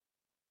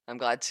I'm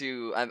glad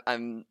to.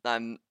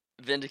 I'm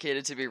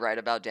vindicated to be right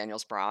about Daniel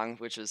Sprong,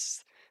 which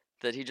is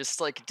that he just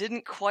like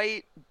didn't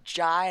quite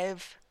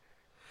jive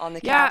on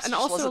the Yeah, Caps. and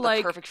Just also wasn't the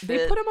like perfect they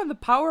fit. put him on the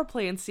power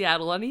play in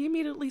Seattle, and he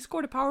immediately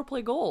scored a power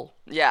play goal.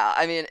 Yeah,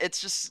 I mean, it's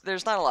just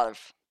there's not a lot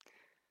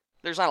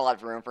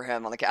of room for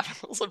him on the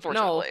Capitals, No,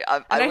 unfortunately.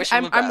 and I wish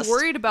him the I'm best.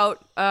 worried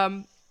about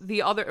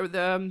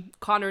the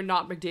Connor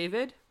not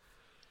McDavid.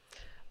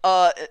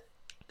 Uh,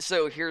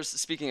 so here's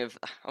speaking of,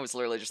 I was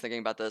literally just thinking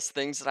about this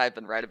things that I've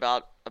been right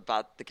about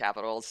the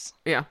Capitals,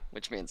 Yeah,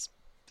 which means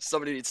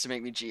somebody needs to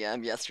make me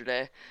GM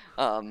yesterday.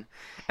 Um,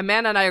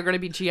 Amanda and I are going to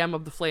be GM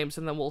of the Flames,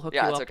 and then we'll hook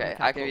yeah, you it's up on the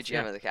okay. I can be Capitals. GM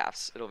Yeah. of the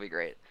Caps. It'll be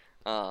great.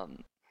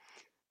 Um,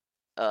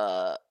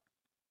 uh,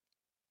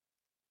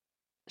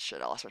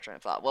 shit, I lost my train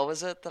of thought. What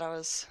was it that I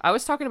was? I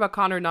was talking about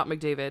Connor not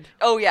McDavid.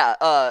 Oh yeah.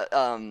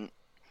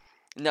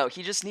 No,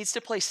 he just needs to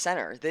play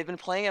center. They've been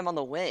playing him on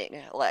the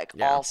wing like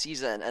Yeah. all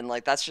season, and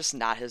like that's just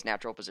not his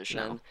natural No.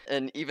 position.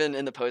 And even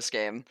in the post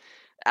game,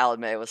 Alan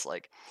May was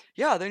like,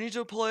 "Yeah, they need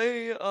to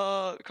play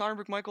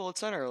Connor McMichael at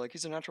center. Like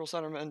he's a natural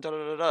centerman." Da da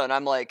da da. And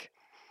I'm like,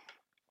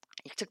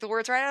 "You took the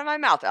words right out of my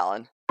mouth,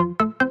 Alan."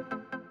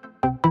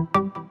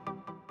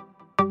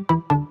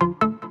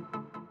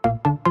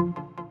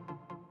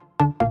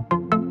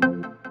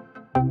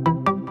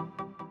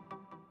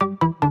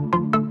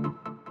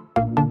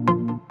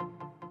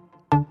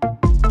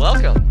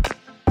 Welcome.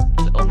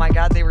 Oh my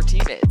God, they were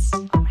teammates.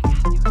 Oh my god,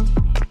 they were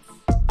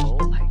teammates.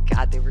 Oh my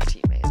God, they were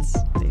teammates.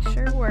 They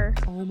sure were.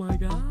 Oh my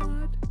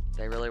god.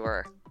 They really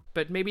were.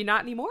 But maybe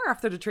not anymore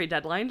after the trade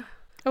deadline.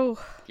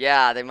 Oh,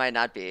 Yeah, they might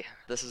not be.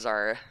 This is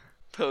our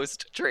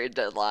post-trade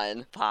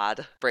deadline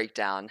pod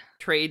breakdown.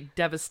 Trade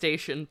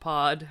devastation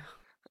pod.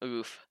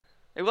 Oof.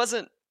 It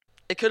wasn't.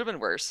 It could have been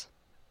worse.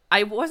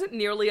 I wasn't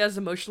nearly as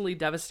emotionally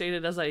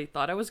devastated as I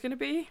thought I was going to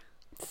be.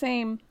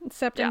 same.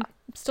 Except Yeah.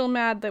 I'm still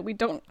mad that we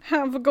don't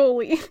have a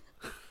goalie.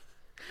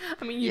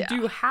 I mean, you Yeah.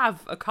 do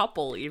have a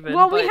couple even.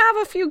 Well, we but have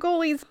a few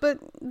goalies, but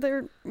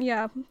they're,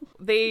 yeah,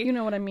 They you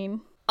know what I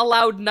mean.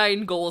 allowed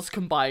 9 goals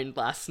combined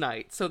last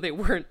night, so they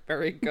weren't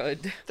very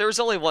good. There was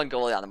only one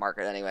goalie on the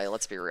market anyway.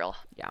 Let's be real.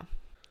 Yeah.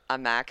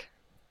 I'm Mac.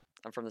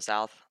 I'm from the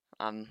South.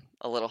 I'm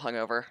a little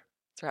hungover.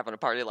 We're having a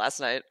party last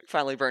night.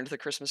 Finally burned the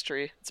Christmas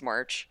tree. It's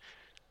March.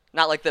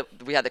 Not like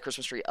we had the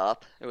Christmas tree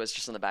up. It was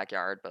just in the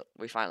backyard, but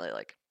we finally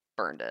like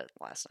burned it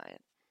last night.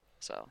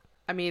 So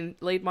I mean,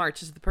 late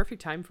March is the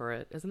perfect time for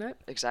it, isn't it?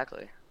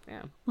 exactly.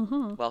 Yeah.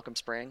 Mm-hmm. Welcome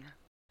spring.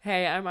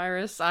 Hey, I'm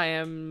Iris. I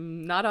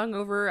am not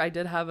hungover. I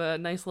did have a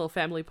nice little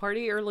family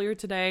party earlier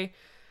today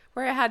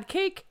where I had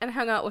cake and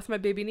hung out with my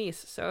baby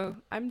niece, so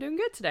I'm doing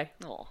good today.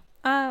 Oh,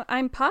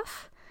 I'm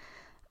Puff.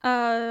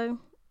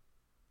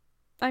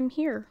 I'm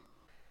here.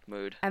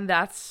 mood. And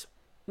that's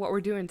what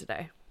we're doing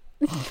today.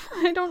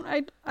 I don't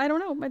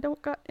know. I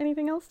don't got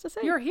anything else to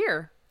say. You're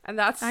here, and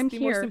that's I'm the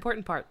most here.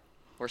 important part.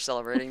 We're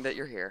celebrating that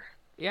you're here.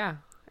 Yeah,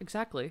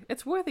 exactly.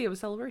 It's worthy of a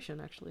celebration,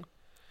 actually.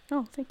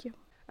 Oh, thank you.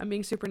 I'm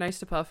being super nice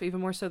to Puff, even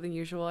more so than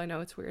usual. I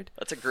know it's weird.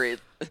 That's a great.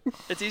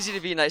 It's easy to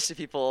be nice to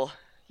people.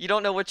 You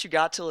don't know what you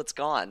got till it's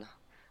gone,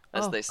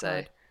 as Oh, they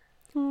say.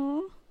 God.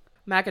 Aww.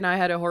 Mac and I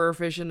had a horror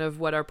vision of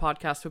what our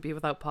podcast would be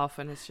without Puff,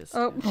 and it's just...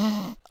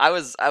 Oh, I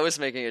was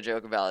making a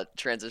joke about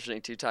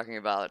transitioning to talking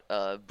about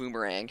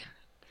Boomerang,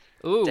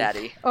 Ooh.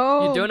 Daddy.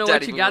 oh. You don't know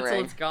Daddy what you got till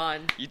Boomerang. it's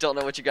gone. You don't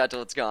know what you got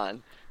till it's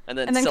gone, and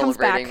then And then comes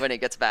celebrating back. when he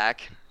gets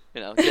back.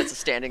 Gets a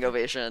standing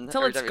ovation.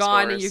 Till every it's time he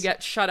gone and scores. you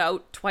get shut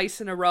out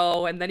twice in a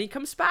row, and then he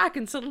comes back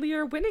and suddenly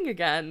you're winning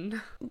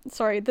again.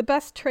 Sorry, the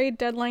best trade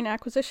deadline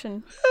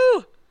acquisition.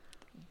 Woo!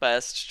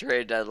 Best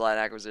trade deadline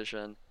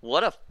acquisition.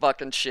 What a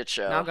fucking shit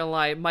show. Not gonna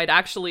lie, might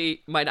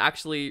actually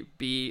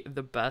be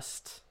the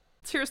best.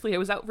 Seriously, it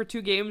was out for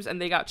 2 games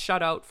and they got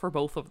shut out for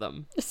both of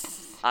them.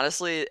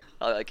 Honestly,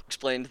 I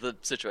explained the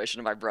situation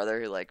to my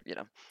brother, who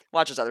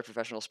watches other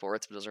professional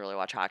sports but doesn't really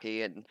watch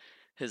hockey, and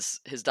his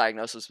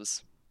diagnosis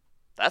was,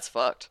 that's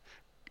fucked.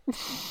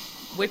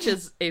 Which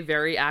is a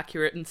very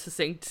accurate and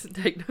succinct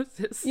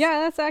diagnosis.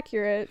 Yeah, that's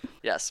accurate.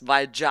 Yes,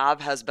 my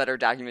job has better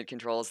document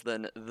controls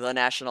than the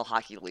National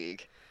Hockey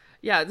League.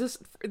 Yeah, just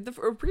a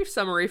brief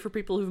summary for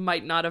people who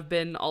might not have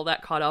been all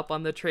that caught up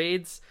on the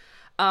trades.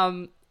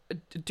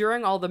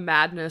 During all the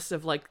madness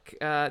of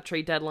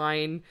trade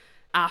deadline,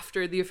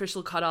 after the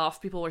official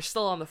cutoff, people were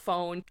still on the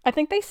phone. I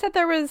think they said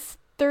there was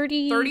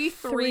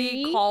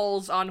 33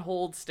 calls on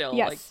hold still,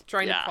 Yes.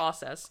 trying Yeah. to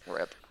process.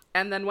 Rip.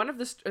 And then one of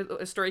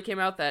a story came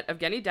out that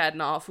Evgeny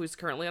Dadonov, who's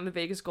currently on the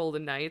Vegas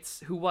Golden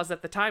Knights, who was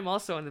at the time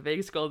also on the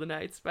Vegas Golden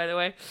Knights, by the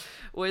way,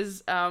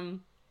 was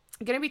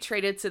going to be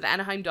traded to the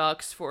Anaheim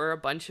Ducks for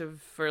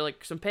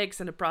some picks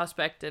and a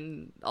prospect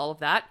and all of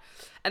that.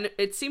 And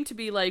it seemed to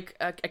be like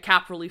a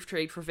cap relief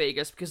trade for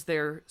Vegas because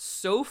they're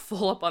so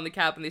full up on the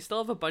cap and they still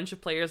have a bunch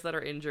of players that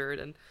are injured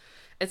and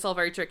it's all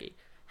very tricky.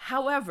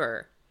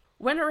 However,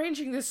 when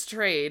arranging this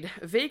trade,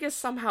 Vegas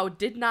somehow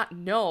did not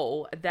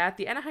know that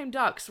the Anaheim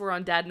Ducks were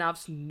on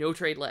Dadonov's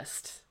no-trade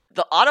list.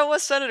 The Ottawa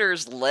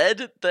Senators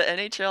led the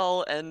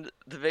NHL and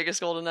the Vegas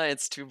Golden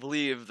Knights to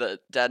believe that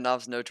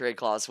Dadonov's no-trade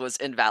clause was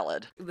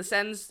invalid. The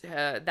Sens,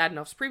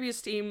 Dadonov's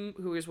previous team,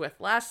 who he was with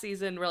last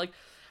season, were like,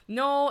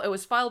 no, it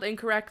was filed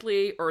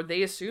incorrectly, or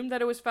they assumed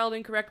that it was filed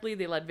incorrectly.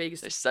 They led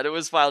Vegas. They said it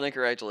was filed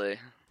incorrectly.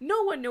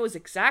 No one knows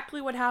exactly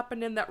what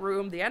happened in that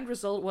room. The end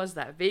result was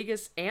that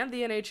Vegas and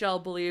the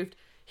NHL believed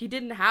he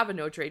didn't have a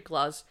no-trade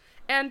clause.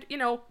 And,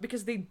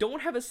 because they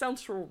don't have a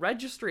central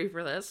registry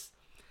for this,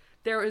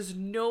 there is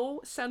no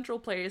central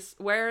place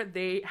where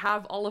they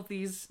have all of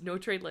these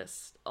no-trade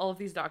lists, all of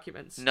these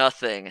documents.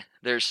 Nothing.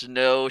 There's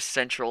no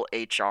central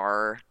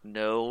HR.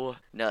 No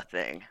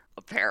nothing,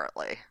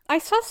 apparently. I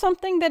saw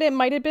something that it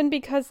might have been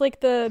because,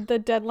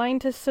 the deadline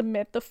to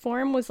submit the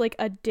form was,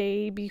 a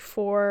day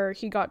before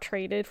he got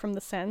traded from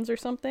the Sens or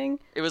something.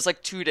 It was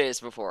 2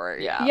 days before,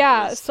 yeah.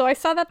 Yeah, so I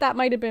saw that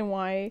might have been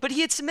why. But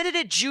he had submitted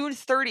it June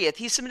 30th.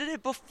 He submitted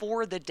it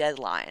before the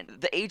deadline.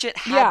 The agent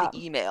had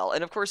the email.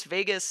 And, of course,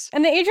 Vegas...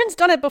 And the agent's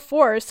done it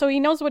before, so he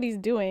knows what he's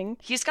doing.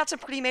 He's got some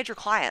pretty major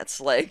clients.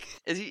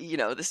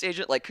 This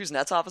agent,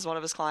 Kuznetsov is one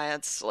of his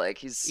clients.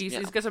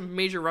 He's got some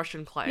major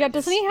Russian clients. Yeah,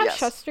 doesn't he have Yes.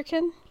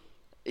 Shesterkin?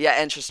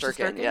 Yeah, and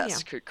Shesterkin,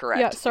 yes, yeah. correct.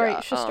 Yeah, sorry,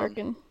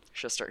 Shesterkin.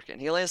 Shesterkin.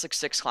 He only has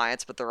 6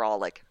 clients, but they're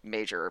all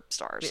major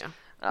stars.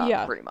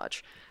 Yeah. Pretty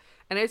much.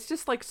 And it's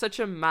just such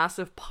a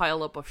massive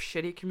pileup of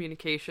shitty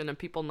communication and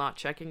people not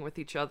checking with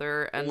each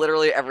other. And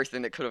literally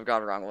everything that could have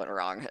gone wrong went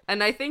wrong.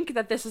 And I think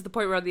that this is the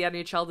point where the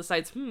NHL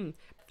decides,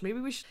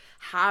 maybe we should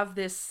have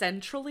this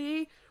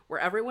centrally where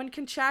everyone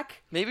can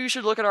check. Maybe we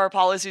should look at our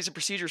policies and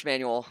procedures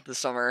manual this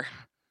summer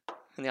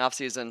in the off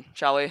season,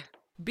 shall we?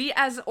 Be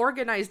as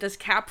organized as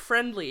Cap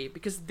Friendly,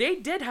 because they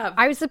did have...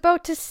 I was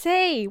about to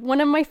say,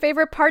 one of my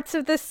favorite parts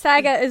of this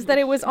saga is that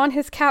it was on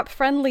his Cap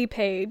Friendly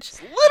page.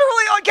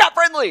 Literally on Cap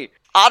Friendly!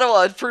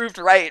 Ottawa proved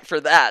right for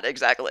that,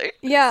 exactly.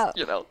 Yeah.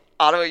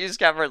 Ottawa used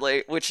Cap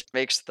Friendly, which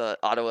makes the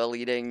Ottawa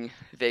leading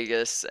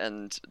Vegas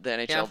and the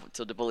NHL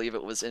to believe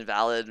it was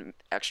invalid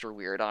extra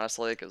weird,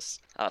 honestly, because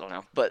I don't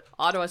know. But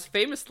Ottawa's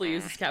famously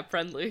uses Cap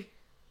Friendly.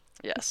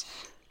 yes.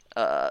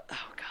 Oh,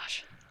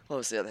 gosh. What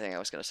was the other thing I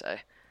was going to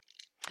say?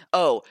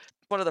 Oh,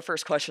 one of the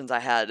first questions I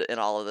had in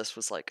all of this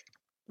was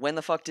when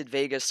the fuck did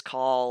Vegas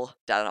call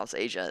Dadonov's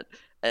agent?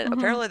 And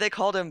apparently they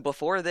called him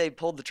before they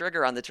pulled the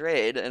trigger on the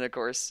trade. And of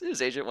course,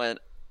 his agent went,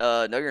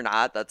 no, you're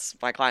not.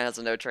 My client has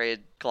a no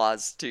trade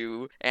clause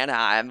to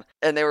Anaheim.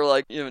 And they were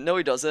like, no,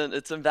 he doesn't.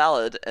 It's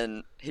invalid.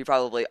 And he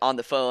probably on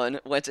the phone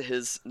went to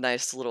his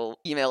nice little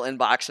email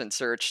inbox and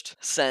searched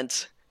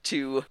sent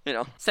to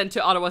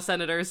Ottawa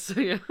Senators.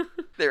 Yeah.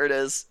 There it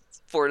is.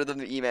 Forwarded them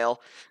the email,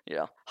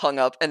 hung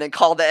up, and then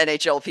called the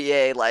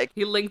NHLPA,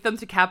 He linked them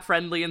to Cap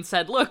Friendly and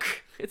said,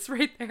 look, it's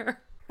right there.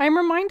 I'm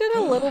reminded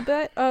a little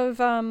bit of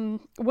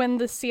when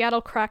the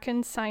Seattle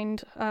Kraken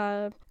signed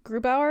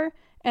Grubauer,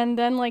 and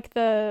then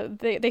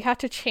they had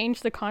to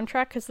change the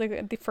contract because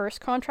the first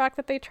contract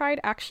that they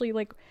tried actually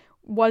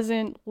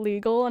wasn't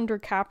legal under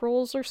cap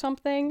rules or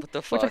something, What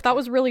the fuck? which I thought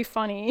was really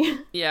funny.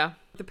 Yeah.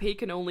 The pay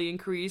can only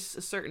increase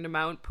a certain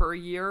amount per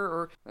year,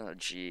 or... Oh,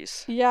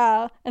 jeez.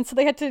 Yeah, and so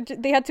they had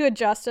to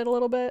adjust it a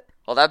little bit.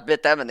 Well, that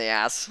bit them in the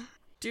ass.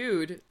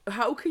 Dude,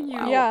 how can you...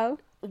 Yeah.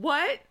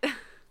 What?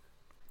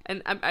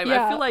 And I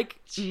Yeah. feel like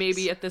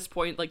maybe at this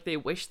point, they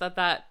wish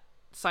that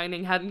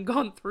signing hadn't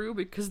gone through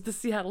because the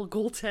Seattle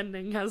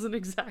goaltending hasn't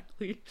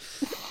exactly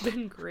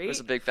been great. It was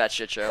a big fat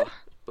shit show.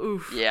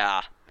 Oof.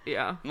 Yeah.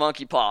 Yeah.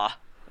 Monkey paw.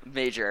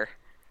 Major.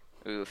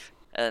 Oof.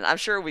 And I'm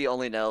sure we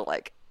only know,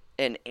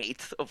 an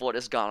eighth of what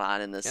has gone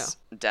on in this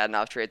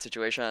Dadonov trade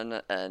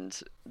situation,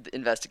 and the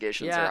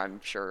investigations are,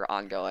 I'm sure,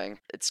 ongoing.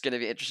 It's going to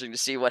be interesting to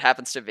see what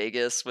happens to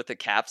Vegas with the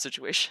cap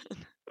situation.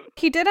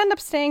 He did end up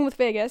staying with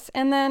Vegas,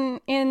 and then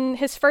in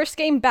his first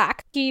game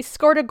back, he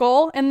scored a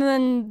goal, and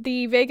then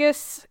the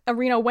Vegas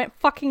arena went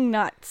fucking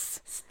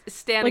nuts.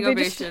 Standing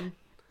ovation.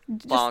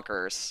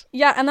 Bonkers.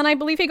 Yeah, and then I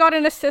believe he got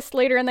an assist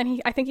later, and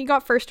then I think he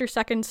got first or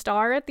second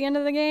star at the end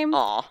of the game.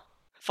 Aw.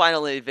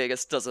 Finally,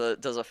 Vegas does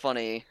a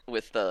funny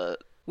with the...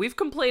 We've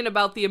complained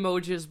about the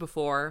emojis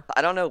before.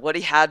 I don't know what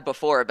he had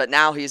before, but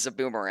now he's a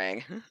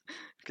boomerang.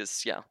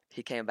 Because,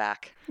 he came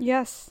back.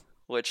 Yes.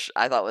 Which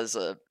I thought was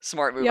a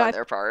smart move on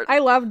their part. I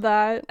loved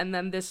that. And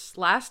then this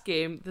last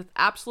game, the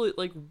absolute,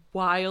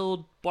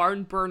 wild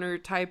barn burner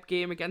type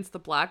game against the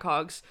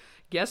Blackhawks,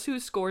 guess who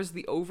scores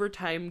the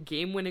overtime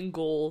game-winning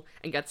goal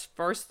and gets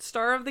first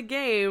star of the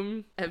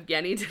game?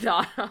 Evgeny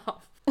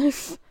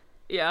Dadonov.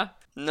 Yeah.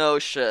 No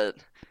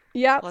shit.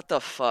 Yeah. What the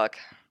fuck?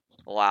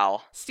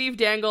 Wow. Steve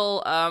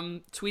Dangle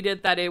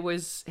tweeted that it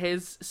was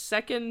his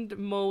second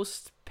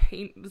most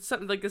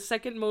the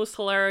second most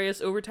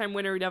hilarious overtime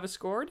winner he'd ever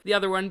scored. The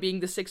other one being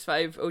the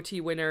 6-5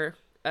 OT winner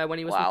when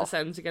he was with the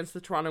Sens against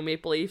the Toronto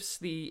Maple Leafs,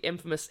 the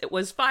infamous it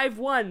was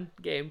 5-1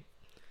 game.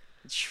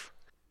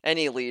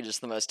 Any lead is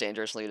the most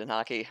dangerous lead in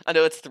hockey. I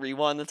know it's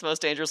 3-1 that's the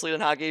most dangerous lead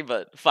in hockey,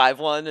 but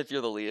 5-1 if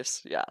you're the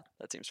Leafs, yeah,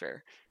 that seems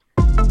fair.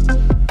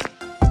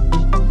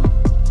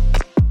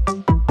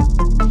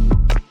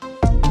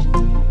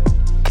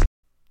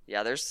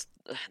 Yeah,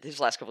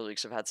 these last couple of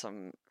weeks have had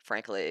some,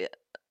 frankly,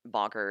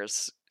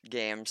 bonkers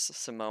games,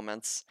 some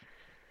moments.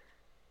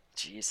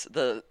 Jeez,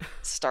 the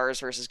Stars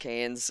versus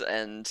Canes,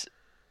 and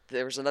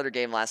there was another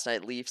game last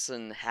night, Leafs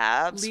and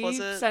Habs, was Leafs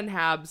it? and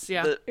Habs,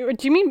 yeah. Do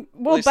you mean...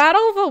 Well, Leafs-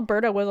 Battle of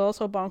Alberta was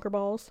also bonker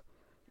balls.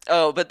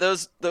 Oh, but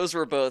those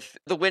were both...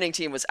 The winning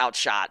team was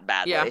outshot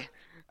badly. Yeah.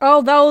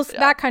 Oh, Yeah.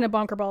 that kind of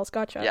bonker balls.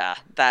 Gotcha. Yeah,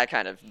 that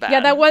kind of bad.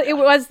 Yeah, it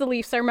was the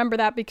Leafs. I remember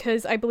that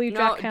because I believe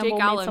Jack Campbell Jake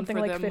made Allen something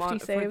for like the 50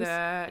 saves.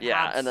 Yeah,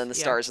 Habs, and then the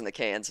yeah. Stars and the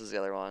Canes was the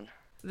other one.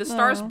 The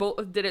Stars Oh.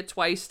 both did it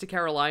twice to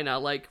Carolina,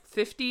 like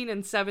 15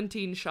 and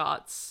 17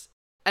 shots.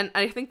 And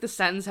I think the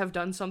Sens have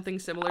done something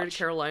similar to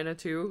Carolina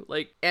too.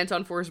 Like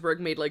Anton Forsberg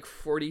made like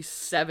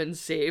 47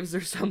 saves or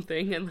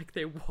something, and like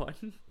they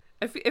won.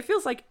 It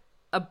feels like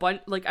a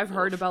bunch. Like I've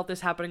heard about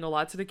this happening a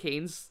lot to the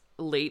Canes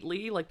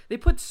lately. Like they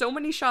put so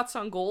many shots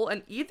on goal,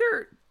 and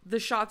either the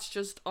shots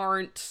just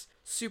aren't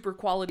super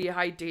quality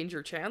high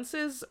danger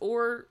chances,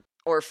 or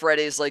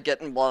Freddie's like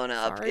getting blown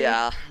up. Sorry.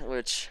 Yeah,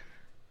 which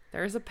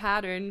there's a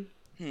pattern.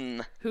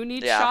 Who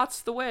needs Yeah.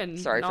 shots to win?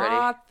 Sorry, Not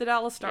Freddie. the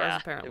Dallas Stars, Yeah,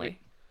 apparently.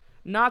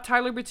 Not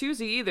Tyler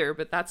Bertuzzi either,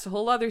 but that's a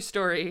whole other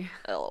story.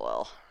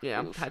 LOL.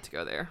 Yeah, Oof. had to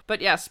go there. But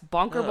yes,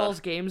 Bonker Ugh.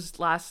 Balls games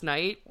last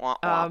night. Wah,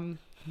 wah.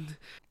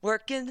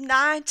 Working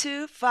 9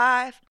 to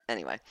 5.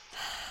 Anyway,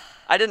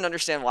 I didn't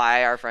understand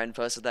why our friend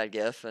posted that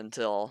GIF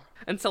until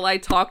Until I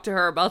talked to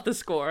her about the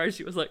score,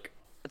 she was like,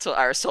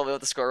 Iris told me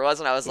what the score was,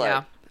 and I was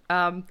yeah.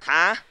 like,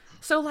 huh?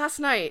 So last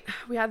night,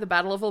 we had the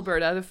Battle of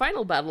Alberta, the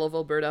final Battle of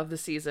Alberta of the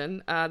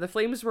season. The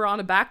Flames were on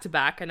a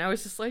back-to-back, and I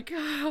was just like,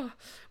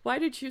 why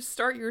did you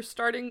start your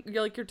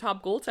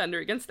top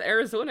goaltender against the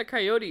Arizona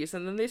Coyotes?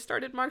 And then they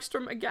started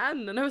Markstrom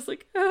again, and I was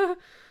like,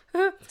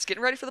 It's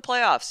getting ready for the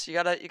playoffs. You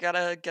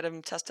gotta get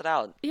him tested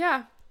out.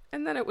 yeah.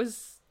 And then it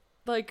was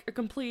like a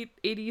complete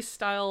 80s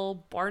style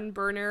barn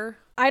burner.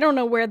 I don't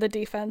know where the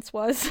defense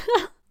was.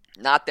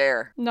 Not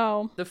there.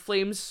 No. The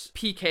Flames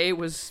PK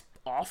was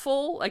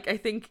awful. Like I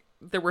think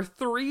there were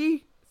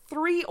three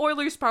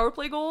Oilers power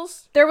play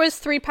goals. There was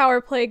 3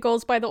 power play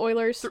goals by the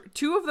Oilers.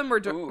 Two of them were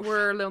Oof.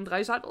 Leon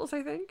Draisaitl's,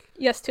 I think.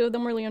 Yes, 2 of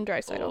them were Leon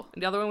Draisaitl.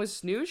 And the other one was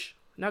Snooze?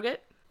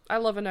 Nugget? I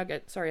love a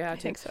nugget. Sorry, I had I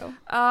to. think so.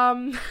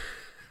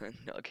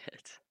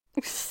 Nugget.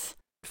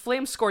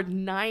 Flames scored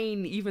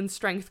 9 even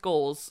strength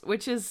goals,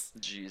 which is...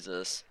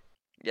 Jesus.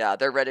 Yeah,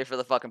 they're ready for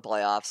the fucking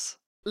playoffs.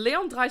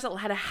 Leon Draisaitl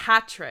had a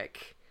hat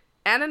trick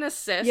and an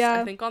assist, Yeah.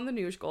 I think, on the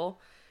News goal.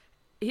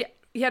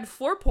 He had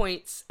 4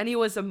 points, and he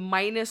was a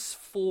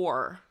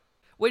 -4,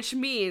 which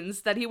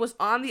means that he was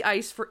on the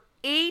ice for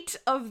 8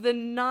 of the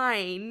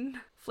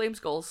 9 Flames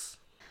goals.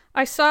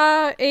 I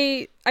saw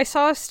a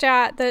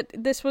stat that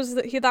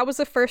that was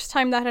the first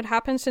time that had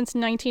happened since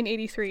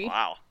 1983.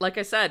 Wow. Like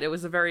I said, it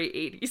was a very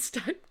 80s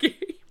type game.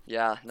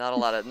 Yeah, not a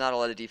lot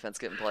of defense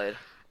getting played.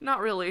 Not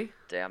really.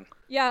 Damn.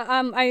 Yeah,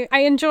 I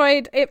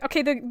enjoyed it.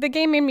 Okay, the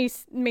game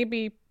made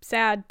me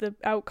sad, the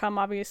outcome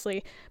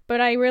obviously, but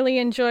I really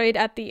enjoyed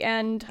at the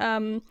end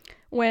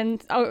when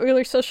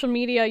Oilers social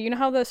media, you know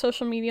how the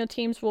social media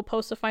teams will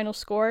post the final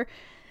score?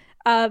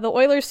 The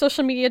Oilers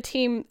social media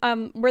team,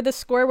 where the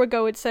score would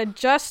go, it said,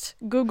 just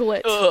Google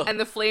it. Ugh. And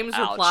the Flames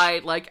Ouch.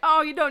 replied like,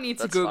 "Oh, you don't need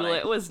to That's Google funny. it.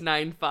 It was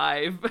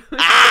 9-5."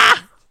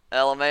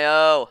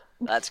 LMAO.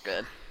 That's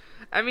good.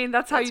 I mean,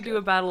 that's how That's you do good.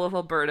 a Battle of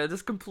Alberta.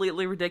 Just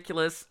completely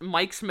ridiculous.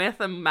 Mike Smith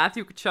and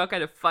Matthew Tkachuk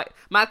had a fight.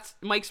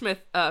 Mike Smith,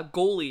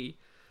 goalie,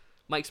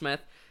 Mike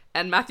Smith,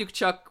 and Matthew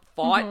Tkachuk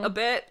fought a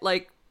bit.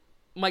 Like,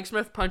 Mike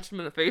Smith punched him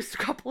in the face a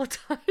couple of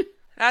times.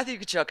 Matthew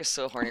Tkachuk is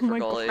so horny for my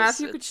God. goalies.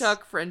 Matthew It's-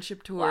 Tkachuk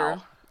friendship tour.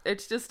 Wow.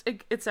 It's just,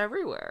 it's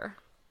everywhere.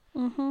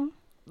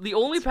 The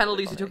only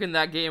penalties he funny. took in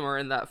that game are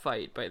in that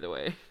fight, by the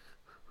way.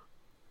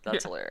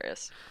 That's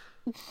hilarious.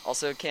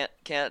 Also,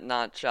 can't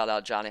not shout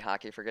out Johnny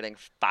Hockey for getting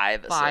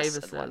 5 5 assists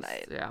assists. in one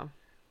night. Yeah.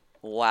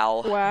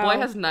 Wow. Wow. Boy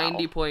has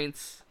 90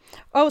 points.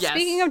 Oh, Yes.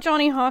 speaking of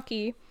Johnny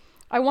Hockey,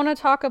 I want to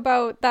talk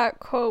about that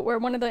quote where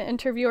one of the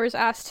interviewers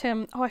asked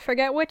him, I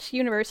forget which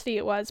university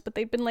it was, but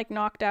they've been like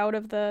knocked out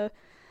of the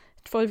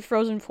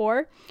Frozen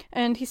Four,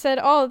 and he said,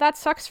 "Oh, that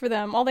sucks for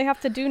them. All they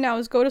have to do now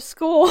is go to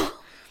school."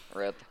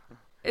 Rip.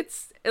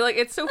 It's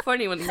so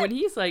funny when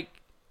he's like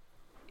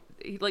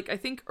I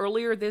think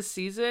earlier this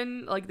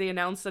season, like they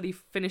announced that he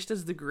finished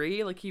his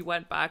degree, like he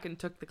went back and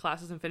took the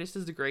classes and finished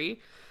his degree.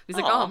 He's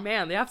like, Aw. "Oh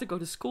man, they have to go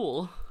to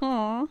school."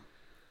 Aww.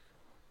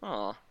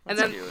 Oh, And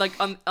then like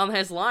on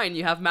his line,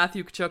 you have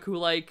Matthew Tkachuk, who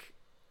like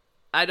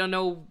I don't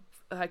know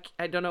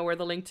where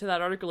the link to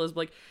that article is,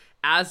 but like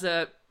as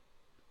a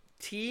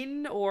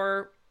teen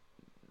or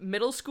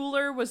middle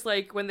schooler was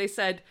like when they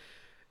said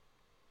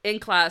in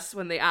class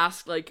when they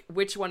asked like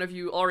which one of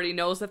you already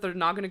knows that they're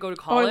not going to go to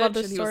college, love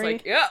this and he story. was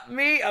like, "Yeah,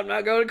 me, I'm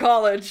not going to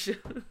college."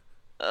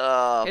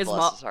 oh, his bless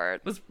mom his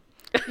heart. was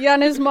Yeah,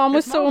 and his mom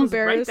was his so mom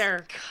embarrassed.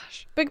 right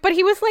there. But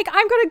he was like,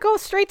 "I'm gonna go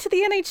straight to the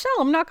NHL.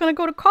 I'm not gonna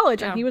go to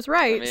college," Yeah. and he was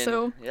right. I mean,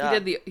 So yeah.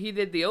 He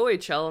did the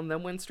OHL and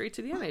then went straight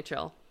to the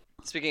NHL.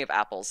 Speaking of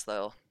apples,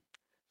 though,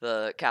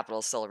 the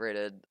Capitals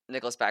celebrated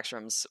Nicholas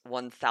Backstrom's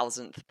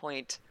 1,000th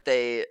point.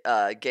 They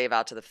gave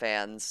out to the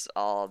fans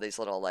all these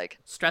little like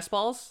Stress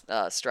balls?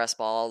 stress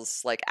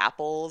balls, like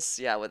apples,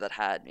 yeah, with it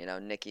had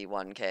Nicky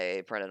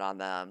 1K printed on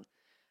them,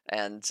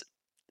 and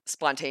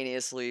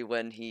spontaneously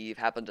when he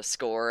happened to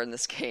score in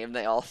this game,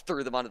 they all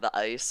threw them onto the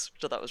ice,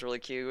 which I thought was really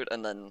cute.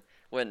 And then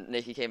when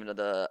Nicky came into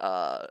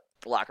the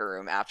locker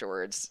room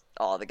afterwards,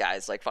 all the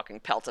guys like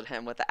fucking pelted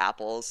him with the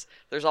apples.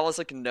 There's almost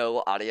like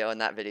no audio in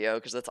that video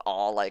because it's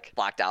all like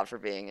blacked out for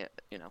being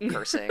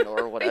cursing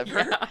or whatever.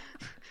 Yeah.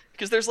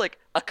 Because there's like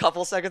a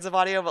couple seconds of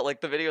audio, but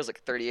like the video is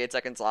like 38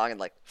 seconds long and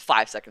like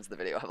 5 seconds of the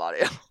video have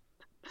audio.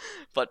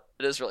 But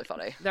it is really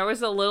funny. There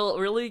was a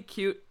really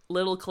cute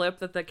little clip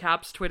that the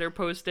Caps Twitter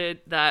posted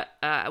that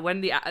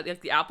when the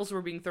apples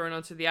were being thrown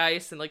onto the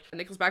ice, and like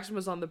Nicholas Backstrom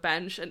was on the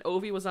bench and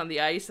Ovi was on the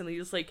ice, and he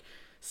just like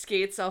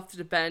skates off to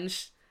the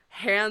bench,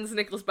 hands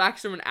Nicholas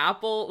Backstrom an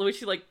apple, which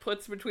he like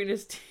puts between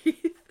his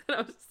teeth, and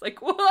I was just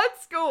like,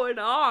 what's going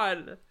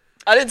on?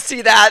 I didn't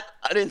see that.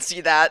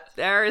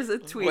 There is a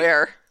tweet.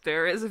 Where?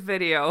 There is a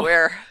video.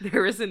 Where?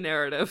 There is a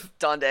narrative.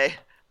 Donde,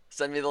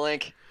 send me the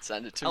link.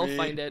 Send it to me. I'll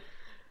find it.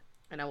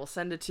 And I will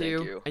send it to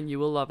Thank you, you. and you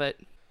will love it.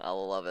 I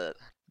will love it.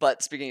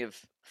 But speaking of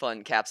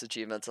fun Caps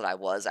achievements that I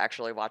was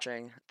actually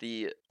watching,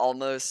 the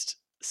almost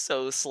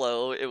so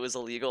slow it was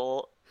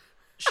illegal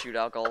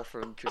shootout goal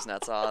from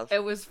Kuznetsov.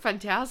 It was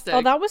fantastic.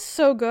 Oh, that was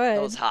so good.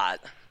 That was hot.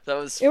 That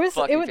was It was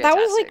fucking that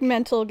was like fantastic.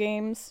 mental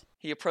games.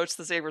 He approached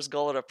the Sabres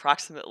goal at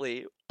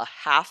approximately a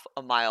half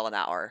a mile an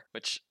hour,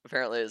 which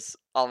apparently is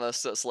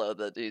almost so slow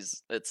that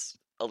it's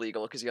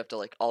illegal because you have to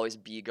like always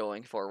be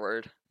going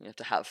forward. You have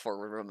to have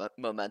forward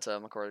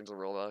momentum according to the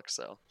rulebook.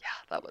 So yeah,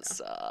 that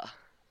was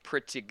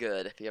pretty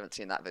good. If you haven't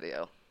seen that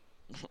video,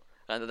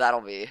 and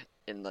that'll be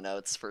in the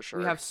notes for sure.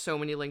 We have so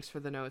many links for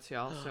the notes,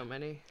 y'all. So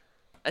many.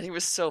 And he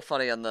was so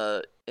funny on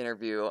the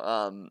interview.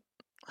 I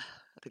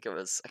think it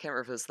was, I can't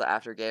remember if it was the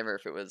after game or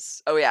if it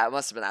was, oh yeah, it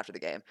must have been after the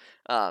game.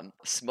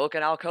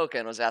 Smokin' Al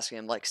Koken was asking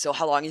him like, so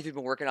how long have you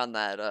been working on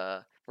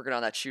that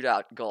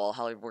shootout goal?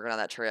 How long have you been working on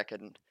that trick?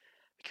 And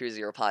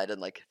Kuzi replied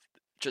and like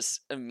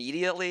just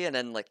immediately and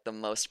then like the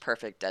most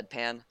perfect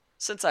deadpan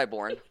since I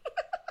born.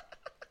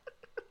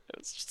 It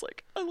was just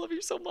like, I love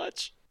you so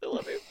much. I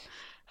love you.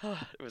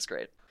 It was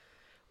great.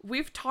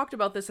 We've talked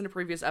about this in a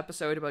previous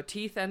episode about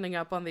teeth ending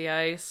up on the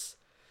ice.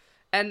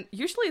 And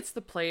usually it's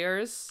the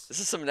players. This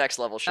is some next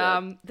level shit.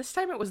 This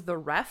time it was the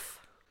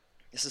ref.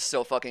 This is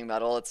so fucking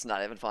metal. It's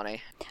not even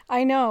funny.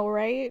 I know,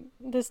 right?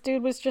 This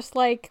dude was just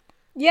like,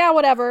 yeah,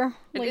 whatever.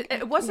 Like,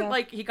 It wasn't yeah.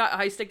 like he got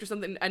high sticked or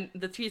something and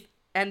the teeth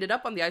ended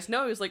up on the ice.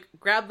 No, he was like,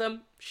 grabbed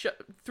them,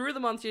 threw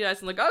them onto the ice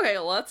and like, okay,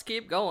 let's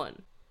keep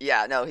going.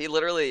 Yeah, no, he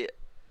literally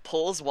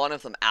pulls one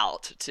of them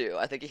out too.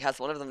 I think he has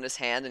one of them in his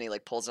hand and he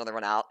like pulls another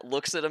one out,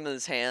 looks at him in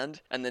his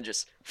hand, and then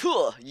just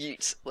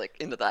yeets like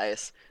into the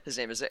ice. His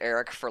name is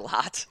Eric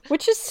Ferlat.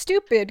 Which is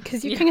stupid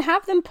because you can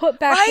have them put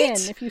back Right?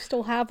 in if you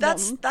still have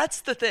them.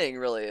 That's the thing,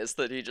 really, is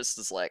that he just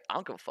is like, I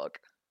don't give a fuck.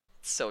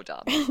 It's so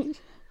dumb.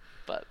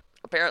 But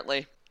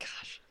apparently,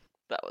 gosh,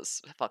 that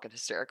was fucking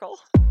hysterical.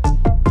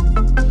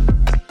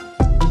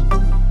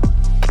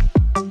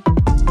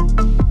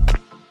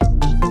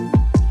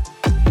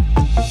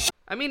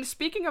 I mean,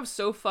 speaking of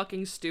so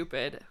fucking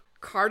stupid,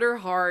 Carter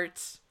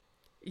Hart,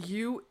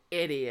 you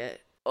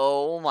idiot.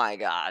 Oh my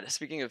god.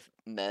 Speaking of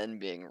men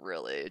being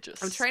really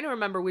just I'm trying to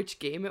remember which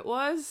game it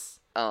was.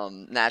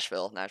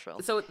 Nashville.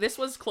 So this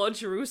was Claude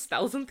Giroux's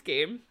 1000th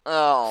game.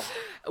 Oh.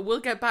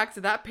 We'll get back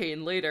to that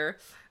pain later.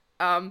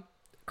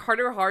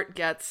 Carter Hart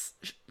gets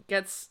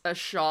a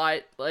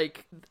shot,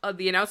 like,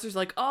 the announcer's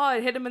like, oh,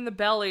 it hit him in the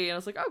belly, and I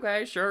was like,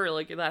 okay, sure,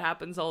 like, that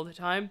happens all the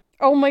time.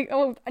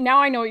 Oh,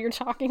 now I know what you're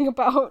talking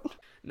about.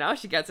 Now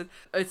she gets it.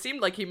 It seemed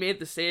like he made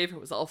the save, it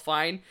was all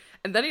fine,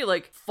 and then he,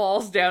 like,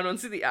 falls down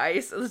onto the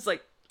ice, and it's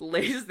like,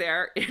 lays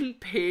there in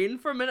pain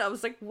for a minute. I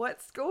was like,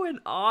 what's going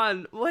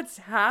on? What's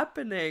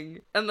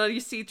happening? And then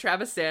you see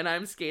Travis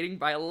Sanheim skating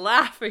by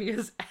laughing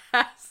his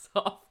ass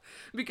off,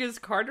 because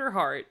Carter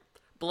Hart,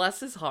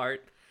 bless his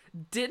heart,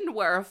 didn't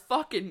wear a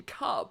fucking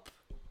cup.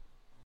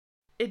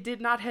 It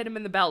did not hit him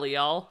in the belly,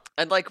 y'all.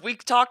 And like we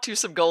talked to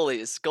some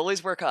goalies.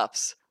 Goalies wear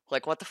cups.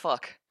 Like what the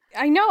fuck?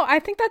 I know. I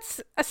think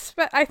that's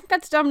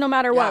dumb no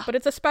matter Yeah. what, but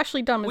it's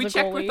especially dumb We as a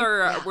checked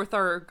goalie. with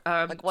our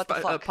Like, what the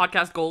fuck?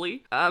 podcast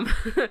goalie.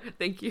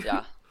 Thank you.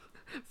 Yeah.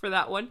 For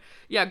that one.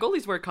 Yeah,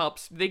 goalies wear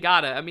cups. They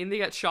gotta. I mean, they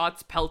get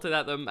shots pelted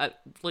at them at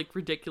like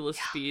ridiculous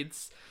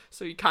speeds.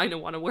 So you kind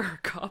of want to wear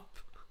a cup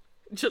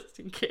just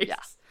in case.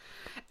 Yeah.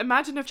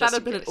 Imagine if Just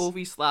that had in been case. an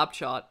OV slap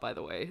shot, by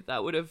the way.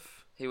 That would have...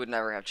 He would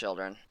never have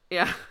children.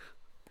 Yeah.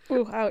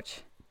 Ooh,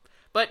 ouch.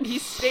 But he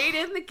stayed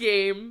in the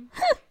game.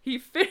 He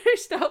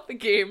finished out the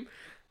game.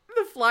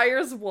 The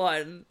Flyers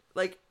won.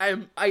 Like,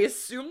 I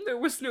assume there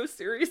was no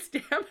serious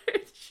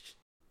damage.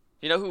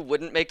 You know who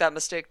wouldn't make that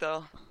mistake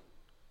though?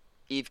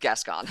 Yves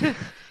Gascon.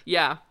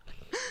 Yeah.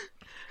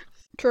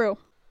 True.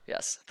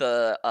 Yes,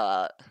 the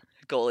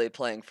goalie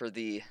playing for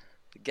the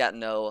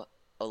Gatineau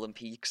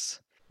Olympiques.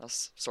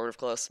 That's sort of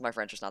close. My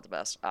French is not the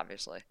best,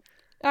 obviously.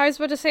 I was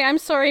about to say, I'm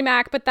sorry,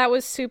 Mac, but that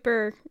was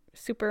super,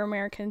 super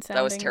American sounding.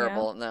 That was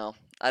terrible. No,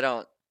 I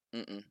don't.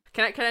 Mm-mm.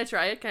 Can I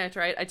try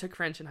it? I took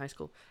French in high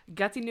school.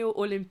 Gatineau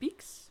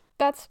Olympiques.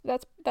 That's.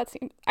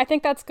 I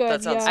think that's good.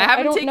 That sounds- Yeah, I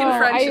haven't don't taken know.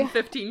 French in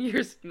 15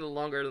 years, no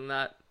longer than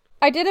that.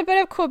 I did a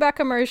bit of Quebec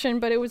immersion,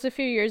 but it was a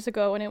few years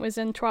ago, and it was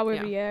in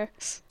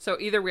Trois-Rivières. So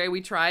either way,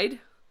 we tried.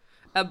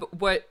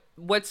 But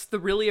what's the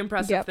really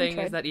impressive thing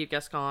is that Yves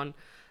Gascon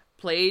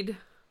played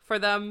for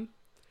them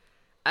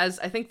as,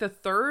 I think, the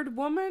third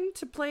woman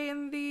to play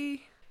in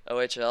the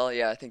OHL.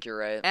 Yeah, I think you're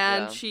right.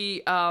 and yeah.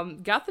 she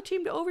got the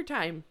team to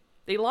overtime.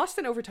 They lost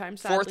in overtime,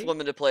 sadly. Fourth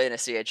woman to play in a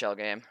CHL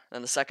game,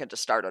 and the second to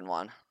start on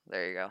one.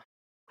 There you go.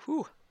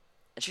 Whew.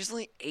 And she's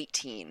only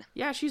 18.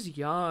 Yeah, she's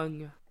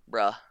young.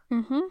 Bruh.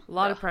 Mm-hmm. A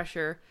lot of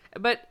pressure.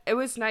 But it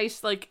was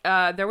nice, like,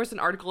 there was an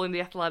article in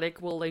The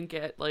Athletic, we'll link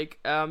it, like,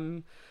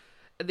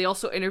 they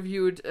also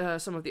interviewed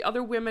some of the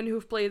other women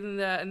who've played in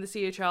the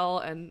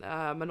CHL, and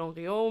Manon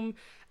Guillaume,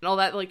 and all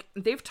that. Like,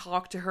 they've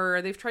talked to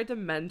her, they've tried to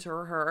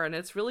mentor her, and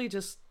it's really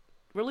just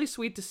really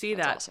sweet to see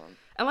That's that. awesome.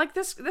 And, like,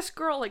 this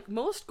girl, like,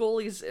 most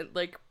goalies,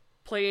 like,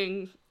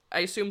 playing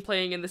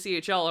in the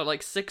CHL are,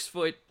 like,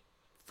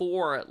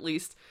 6'4" at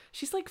least.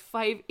 She's, like,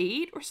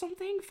 5'8" or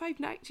something,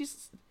 5'9".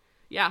 She's,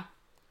 yeah.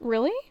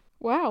 Really?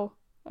 Wow.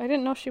 I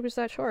didn't know she was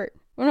that short.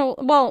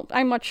 Well,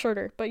 I'm much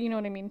shorter, but you know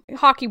what I mean.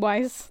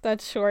 Hockey-wise,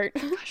 that's short.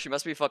 She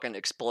must be fucking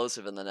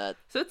explosive in the net.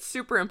 So it's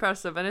super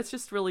impressive, and it's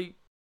just really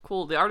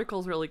cool. The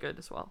article's really good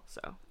as well,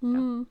 so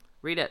yeah.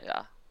 Read it.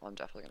 Yeah, well, I'm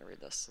definitely gonna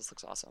read this. This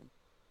looks awesome.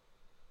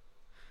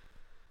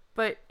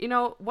 But, you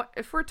know, what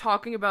if we're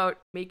talking about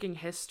making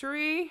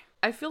history,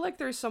 I feel like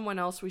there's someone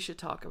else we should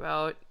talk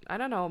about. I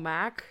don't know,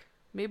 Mac.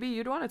 Maybe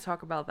you'd want to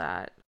talk about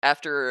that.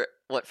 After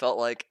what felt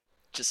like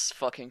just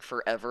fucking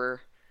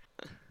forever,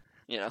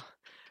 you know,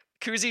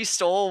 Kuzi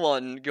stole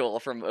one goal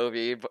from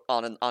Ovi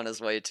on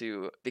his way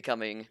to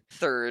becoming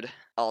third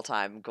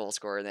all-time goal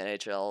scorer in the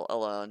NHL,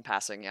 alone,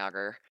 passing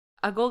Yager.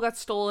 A goal got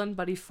stolen,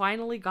 but he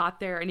finally got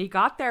there, and he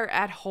got there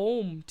at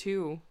home,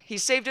 too. He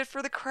saved it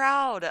for the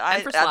crowd.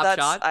 And for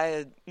Slapshot.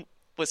 I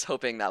was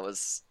hoping that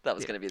was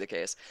going to be the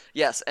case.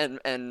 Yes,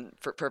 and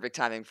for perfect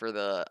timing for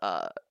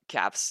the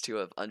Caps to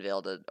have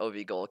unveiled an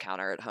OV goal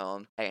counter at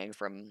home, hanging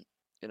from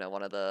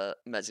one of the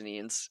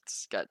mezzanines.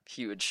 It's got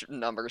huge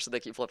numbers, so they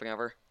keep flipping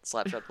over.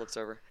 Slapshot flips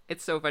over.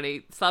 It's so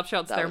funny.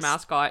 Slapshot's their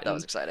mascot. That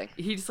was exciting.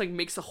 He just, like,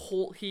 makes a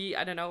whole,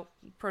 I don't know,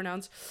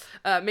 pronouns,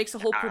 makes a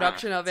whole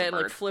production of it,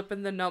 like,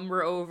 flipping the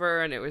number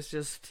over, and it was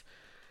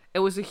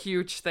a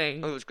huge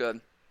thing. It was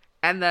good.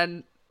 And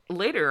then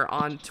later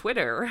on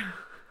Twitter,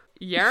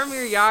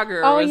 Jaromir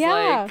Jagr was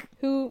like...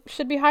 who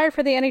should be hired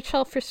for the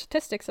NHL for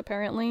statistics,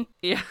 apparently.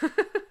 Yeah.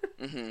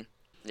 Mm-hmm.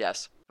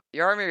 Yes.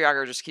 Jaromir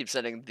Jagr just keeps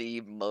sending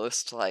the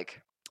most,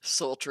 like,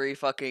 sultry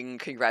fucking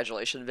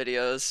congratulation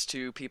videos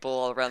to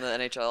people around the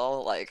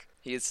NHL. Like,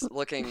 he's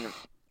looking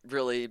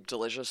really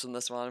delicious in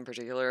this one in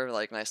particular.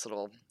 Like, nice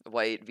little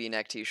white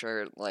V-neck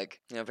t-shirt. Like,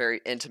 very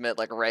intimate,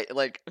 like, right,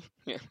 like,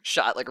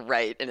 shot, like,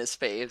 right in his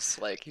face.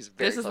 Like, he's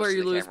very This is close where to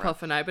you the lose camera.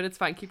 Puff and I, but it's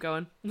fine. Keep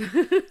going.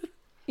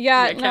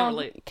 Yeah,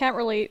 can't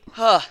relate.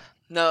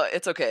 No,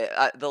 it's okay.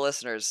 The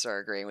listeners are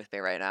agreeing with me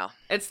right now.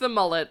 It's the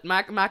mullet.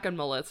 Mac and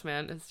mullets,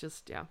 man. It's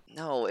just, yeah.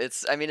 No, it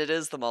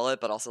is the mullet,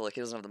 but also, like,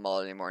 he doesn't have the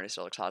mullet anymore, and he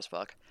still looks hot as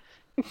fuck.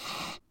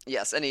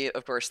 Yes, and he,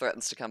 of course,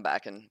 threatens to come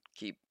back and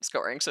keep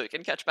scoring so he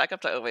can catch back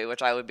up to Ovi,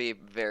 which I would be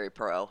very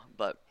pro,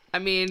 but... I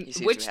mean,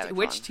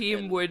 which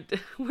team would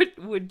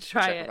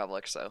try Czech it?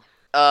 Republic, so...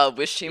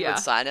 which team would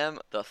sign him?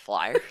 The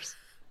Flyers?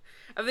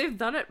 They've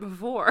done it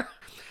before.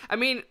 I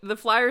mean, the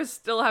Flyers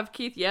still have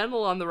Keith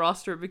Yandel on the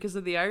roster because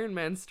of the Iron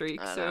Man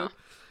streak, so...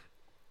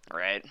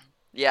 Right.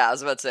 Yeah, I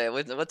was about to say,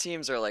 what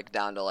teams are, like,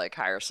 down to, like,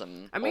 hire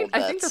some I mean, old I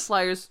vets? think the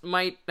Flyers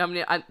might... I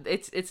mean,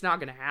 it's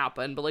not gonna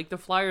happen, but, like, the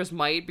Flyers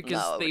might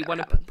because they want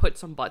to happen. put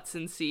some butts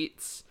in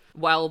seats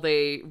while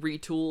they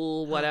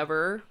retool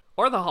whatever.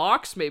 Or the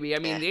Hawks, maybe. I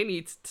mean, they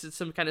need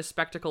some kind of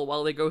spectacle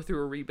while they go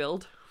through a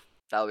rebuild.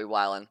 That would be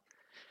wildin'.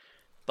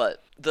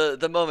 But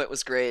the moment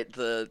was great.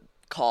 The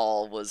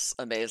call was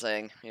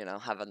amazing.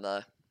 Having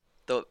the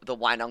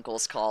Wine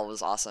Uncles call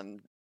was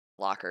awesome.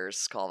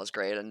 Lockers call was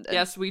great. And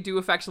yes, we do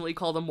affectionately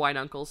call them Wine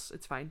Uncles.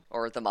 It's fine.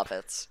 Or the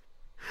Muppets.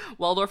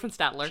 Waldorf and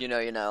Statler. If you know,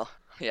 you know.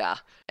 Yeah.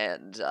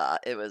 And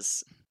it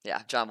was,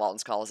 John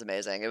Walton's call was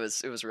amazing. It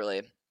was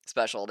really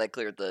special. They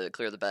cleared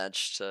the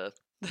bench to...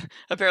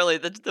 Apparently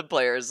the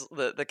players,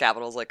 the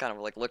Capitals, like, kind of,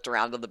 like, looked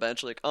around on the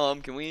bench like,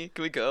 can we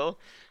go?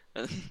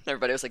 And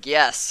everybody was like,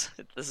 yes,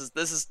 this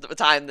is the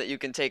time that you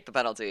can take the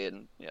penalty,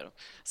 and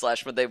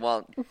 / when they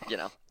won't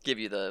give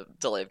you the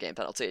delay of game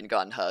penalty and go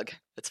out and hug.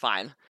 It's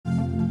fine.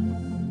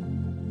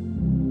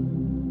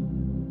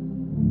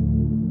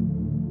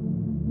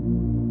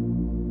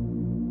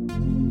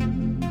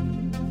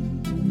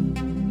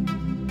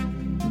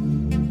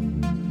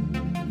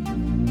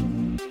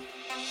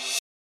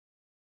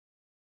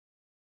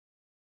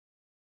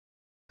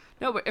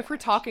 No, but if we're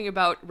talking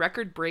about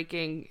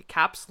record-breaking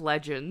Caps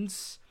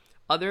legends,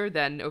 other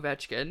than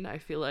Ovechkin, I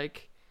feel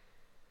like...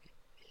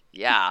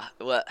 Yeah,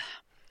 well,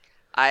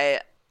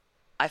 I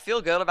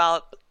feel good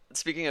about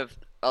Speaking of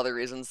other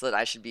reasons that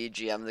I should be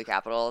GM of the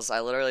Capitals,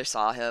 I literally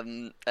saw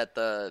him at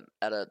the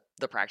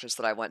practice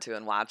that I went to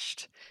and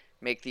watched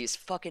make these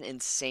fucking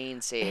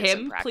insane saves in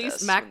Him, please,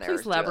 practice Mac, when they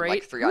please were doing like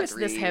elaborate. three Who on is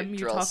this three him you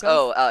drills. talk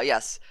of? Oh,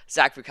 yes,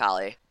 Zach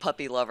Fucale,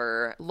 puppy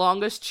lover,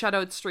 Longest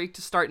shutout streak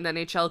to start an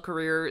NHL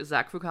career,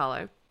 Zach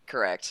Fucale.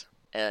 correct.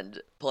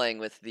 And playing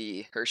with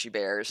the Hershey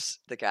Bears,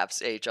 the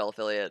Caps AHL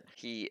affiliate,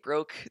 he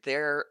broke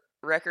their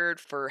record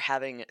for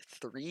having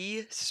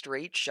 3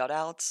 straight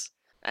shutouts.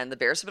 And the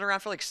Bears have been around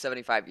for like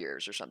 75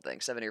 years or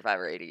something, 75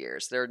 or 80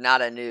 years. They're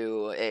not a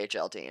new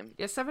AHL team.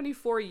 Yeah,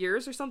 74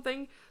 years or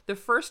something. The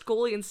first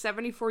goalie in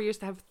 74 years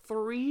to have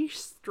 3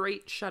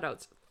 straight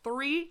shutouts.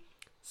 3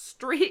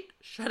 straight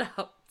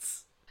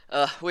shutouts.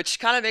 Which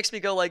kind of makes me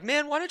go like,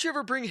 man, why don't you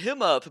ever bring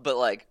him up? But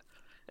like,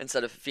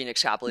 instead of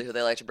Phoenix Copley, who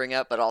they like to bring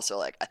up, but also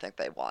like, I think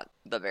they want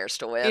the Bears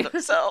to win.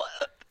 So,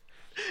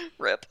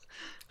 rip.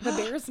 The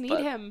Bears need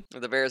But him.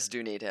 The Bears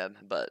do need him,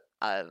 but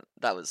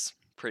that was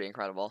pretty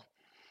incredible.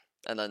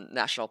 And then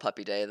National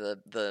Puppy Day,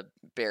 the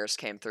Bears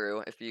came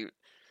through. If you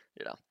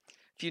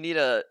need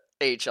a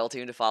AHL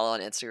team to follow on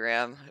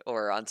Instagram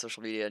or on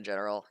social media in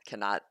general,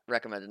 cannot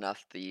recommend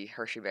enough the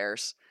Hershey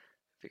Bears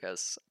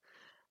because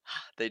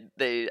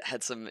they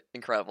had some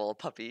incredible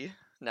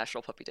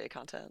National Puppy Day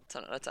content.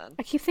 10 out of 10.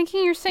 I keep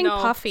thinking you're saying No,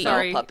 puffy.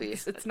 sorry. No, puppy.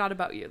 It's not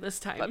about you this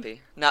time.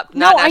 Puppy. Not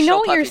No, I National know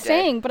what Puppy you're Day.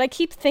 saying, but I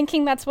keep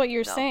thinking that's what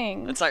you're No,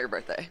 saying. it's not your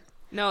birthday.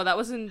 No, that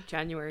was in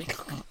January.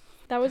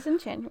 That was in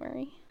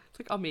January.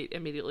 It's like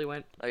immediately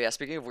went. Oh yeah,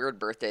 speaking of weird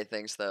birthday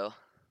things though,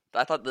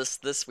 I thought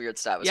this weird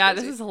stat was Yeah,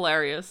 crazy. this is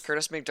hilarious.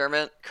 Curtis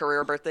McDermott,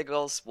 career birthday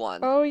goals 1.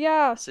 Oh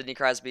yeah. Sidney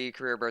Crosby,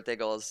 career birthday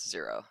goals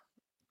 0.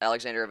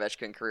 Alexander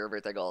Ovechkin, career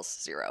birthday goals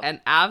 0.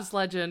 And Avs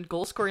legend,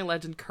 goal scoring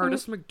legend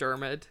Curtis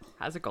McDermott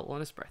has a goal on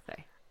his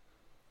birthday.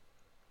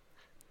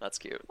 That's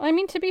cute. I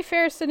mean, to be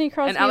fair, Sidney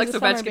Crosby And Alex is a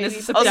summer Ovechkin baby.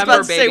 is a I was September about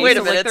to say, baby, wait a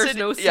so like, minute, there's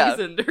no yeah.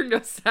 season. There's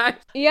no side.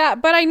 Yeah,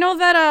 but I know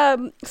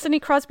that Sidney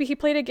Crosby, he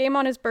played a game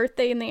on his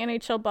birthday in the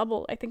NHL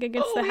bubble, I think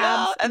against the Habs.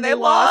 Yeah, and they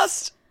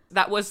lost.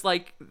 That was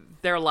like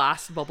their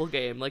last bubble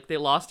game. Like they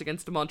lost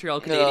against the Montreal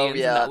Canadiens,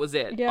 yeah. and that was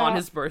it Yeah. on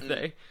his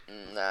birthday.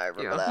 I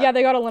remember Yeah. that. Yeah,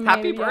 they got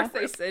eliminated. Happy yeah.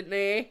 birthday,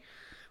 Sydney.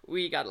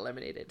 We got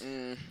eliminated.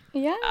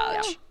 Yeah.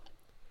 Ouch.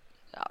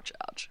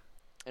 Ouch.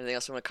 Anything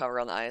else you want to cover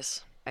on the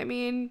ice? I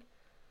mean,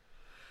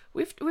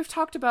 we've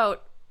talked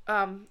about.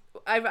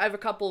 I've a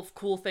couple of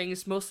cool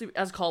things, mostly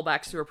as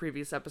callbacks to our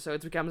previous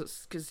episodes,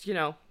 because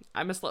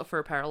I'm a slut for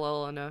a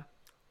parallel and a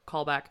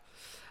callback.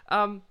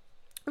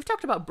 We've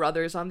talked about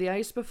brothers on the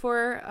ice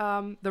before.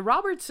 The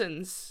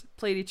Robertsons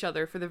played each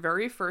other for the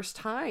very first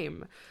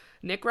time.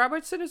 Nick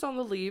Robertson is on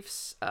the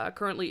Leafs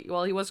currently.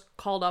 Well, he was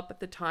called up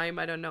at the time.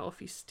 I don't know if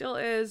he still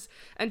is.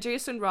 And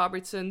Jason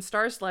Robertson,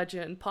 Stars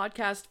legend,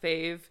 podcast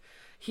fave,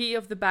 he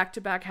of the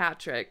back-to-back hat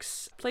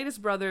tricks, played his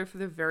brother for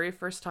the very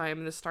first time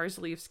in the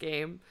Stars-Leafs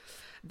game.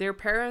 Their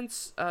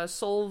parents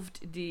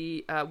solved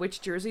the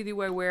which jersey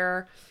do I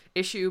wear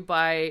issue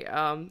by,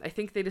 I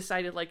think they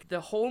decided like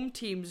the home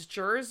team's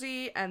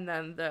jersey and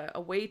then the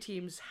away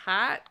team's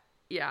hat.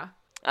 Yeah.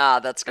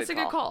 That's a good That's a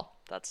good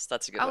call. That's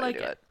a good I way like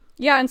to do it. it.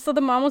 Yeah, and so the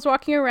mom was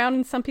walking around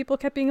and some people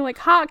kept being like,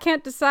 ha,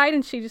 can't decide,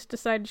 and she just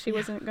decided she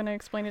wasn't going to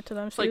explain it to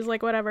them. She was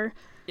like, whatever.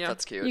 Yeah.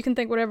 That's cute. You can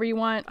think whatever you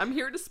want. I'm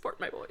here to support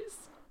my boys.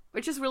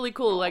 Which is really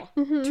cool. Like,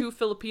 2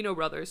 Filipino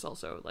brothers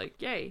also. Like,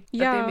 yay. That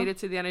Yeah. they made it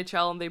to the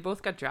NHL and they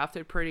both got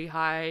drafted pretty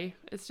high.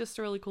 It's just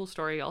a really cool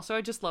story. Also,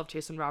 I just love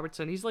Jason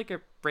Robertson. He's like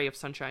a ray of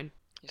sunshine.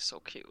 He's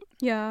so cute.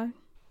 Yeah.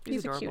 He's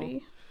He's a adorable.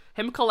 cutie.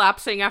 Him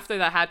collapsing after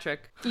that hat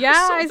trick.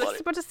 Yeah, So I was funny.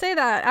 just about to say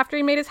that. After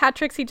he made his hat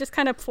tricks, he just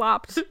kind of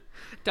flopped.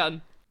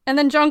 Done. And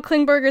then John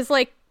Klingberg is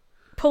like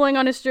pulling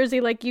on his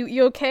jersey like,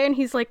 you okay? And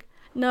he's like,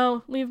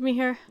 no, leave me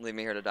here. Leave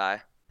me here to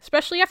die.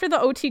 Especially after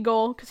the OT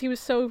goal, because he was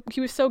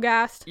so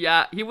gassed.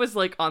 Yeah, he was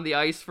like on the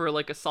ice for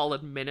like a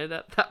solid minute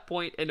at that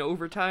point in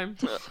overtime.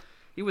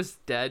 He was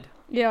dead.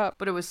 Yeah.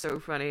 But it was so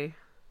funny.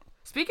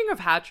 Speaking of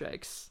hat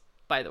tricks,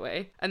 by the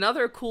way,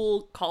 another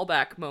cool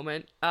callback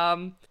moment.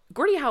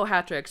 Gordie Howe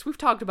hat tricks. We've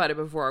talked about it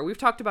before. We've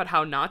talked about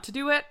how not to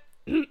do it.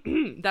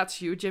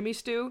 That's you, Jimmy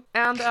Stew.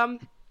 And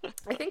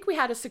I think we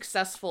had a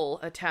successful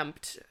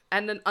attempt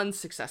and an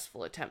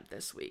unsuccessful attempt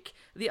this week.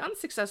 The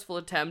unsuccessful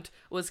attempt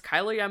was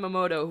Kyler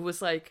Yamamoto, who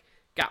was like,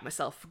 got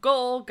myself a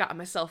goal, got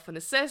myself an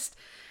assist.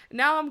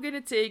 Now I'm going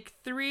to take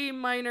 3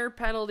 minor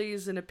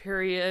penalties in a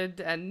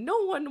period, and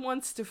no one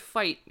wants to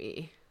fight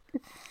me.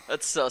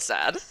 That's so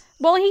sad.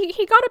 Well,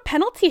 he got a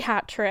penalty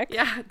hat trick.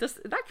 Yeah,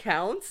 that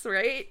counts,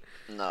 right?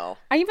 No.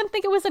 I even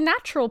think it was a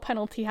natural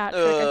penalty hat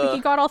trick. I think he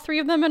got all 3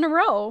 of them in a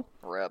row.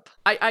 Rip.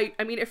 I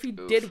mean, if he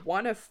did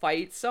want to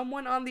fight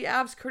someone on the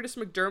Avs, Curtis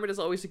McDermott is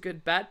always a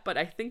good bet, but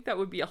I think that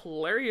would be a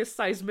hilarious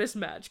size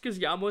mismatch, because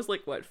Yamo's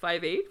like, what,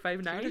 5'8", He would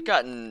 5'9"? have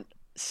gotten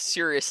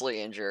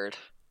seriously injured.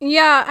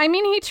 Yeah, I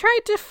mean, he tried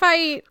to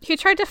fight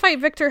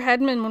Victor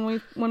Hedman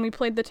when we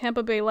played the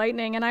Tampa Bay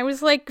Lightning, and I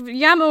was like,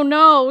 Yamo,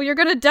 no, you're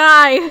gonna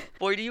die.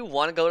 Boy, do you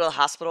want to go to the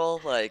hospital?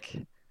 Like,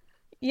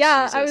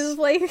 Yeah, I Jesus. was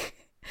like,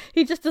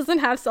 he just doesn't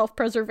have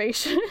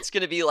self-preservation. it's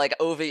gonna be like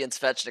Ovi and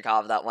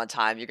Svechnikov that one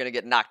time. You're gonna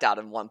get knocked out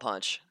in one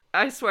punch.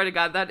 I swear to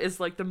God, that is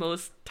like the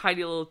most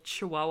tiny little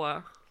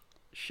chihuahua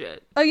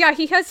shit. Oh yeah,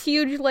 he has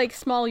huge, like,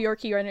 small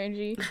Yorkie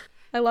energy.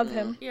 I love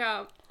him.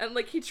 Yeah, and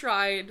like he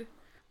tried,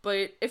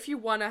 but if you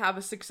want to have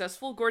a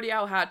successful Gordie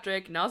Howe hat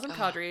trick, Nazem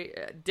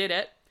Kadri did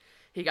it.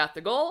 He got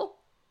the goal,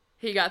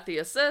 he got the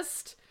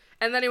assist,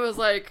 and then he was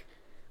like,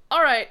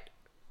 all right,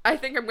 I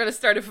think I'm going to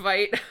start a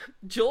fight.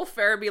 Joel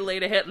Farabee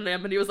laid a hit on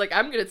him, and he was like,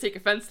 I'm going to take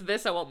offense to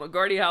this. I want my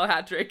Gordie Howe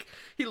hat trick.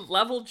 He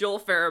leveled Joel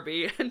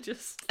Farabee and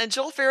just... And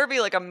Joel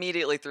Farabee, like,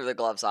 immediately threw the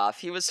gloves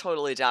off. He was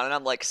totally down, and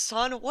I'm like,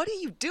 son, what are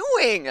you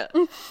doing?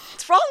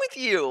 What's wrong with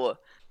you?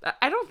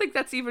 I don't think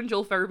that's even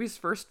Joel Farabee's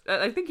first...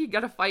 I think he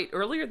got a fight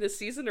earlier this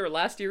season or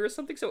last year or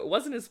something, so it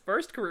wasn't his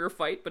first career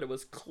fight, but it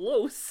was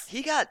close.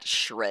 He got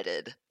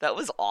shredded. That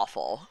was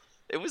awful.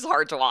 It was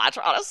hard to watch,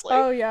 honestly.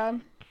 Oh yeah.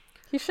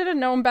 He should have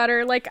known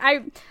better. Like,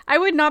 I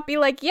would not be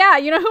like, yeah,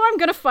 you know who I'm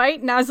gonna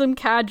fight? Nazem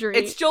Kadri.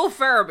 It's Joel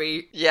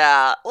Farabee.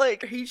 Yeah,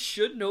 like... He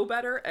should know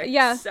better,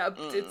 Yeah. except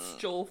it's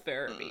Joel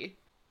Farabee.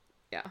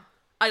 Yeah.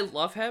 I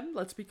love him,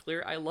 let's be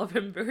clear. I love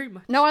him very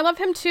much. No, I love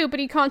him too, but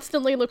he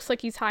constantly looks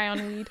like he's high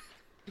on weed.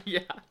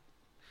 Yeah.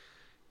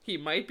 He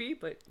might be,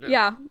 but no.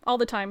 Yeah, all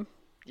the time.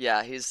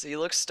 Yeah, he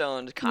looks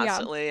stoned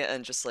constantly,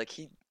 and just, like,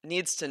 he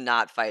needs to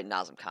not fight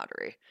Nazem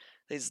Kadri.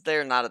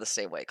 They're not of the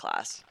same weight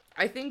class.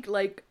 I think,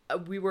 like,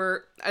 we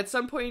were, at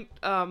some point,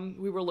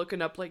 we were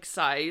looking up, like,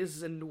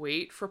 size and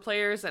weight for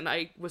players, and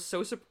I was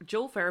so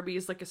Joel Farabee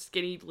is, like, a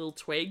skinny little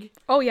twig.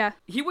 Oh yeah.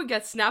 He would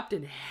get snapped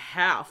in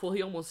half. Well,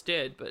 he almost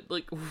did, but,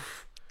 like,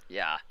 oof.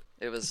 Yeah,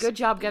 it was... Good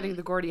job getting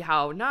the Gordie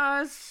Howe.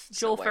 Nas,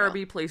 Joel bueno.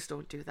 Farabee, please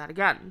don't do that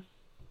again.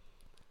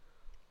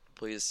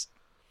 Please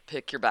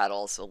pick your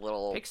battles a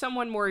little Pick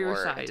someone more your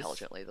more size.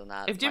 intelligently than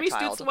that. If my Jimmy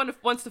child. Stutes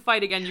wants to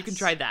fight again, you can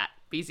try that.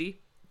 BZ,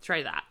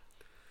 try that.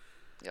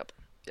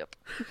 Yep.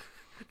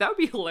 That would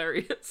be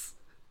hilarious.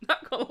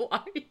 Not gonna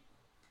lie.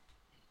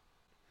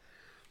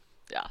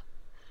 Yeah.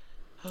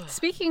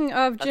 Speaking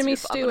of That's Jimmy good.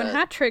 I'm Stu and gonna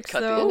hat tricks, cut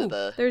the though, end of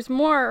the- there's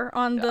more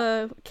on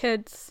the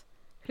kids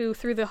who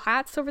threw the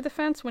hats over the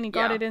fence when he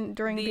got Yeah. it in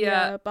during The,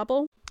 the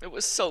bubble. It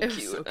was so It was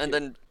cute. so And cute.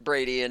 then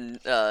Brady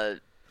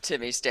and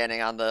Timmy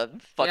standing on the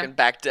fucking Yeah.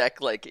 back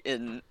deck, like,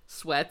 in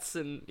Sweats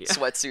and yeah.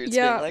 sweatsuits,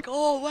 Yeah. being like,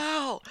 oh,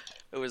 wow.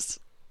 It was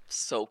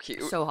so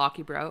cute. So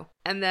hockey bro.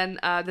 And then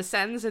the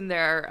Sens in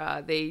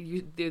there,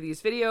 do these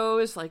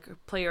videos, like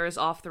players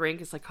off the rink.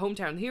 It's like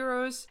hometown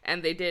heroes.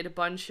 And they did a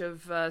bunch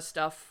of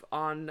stuff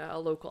on a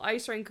local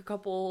ice rink a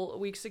couple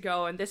weeks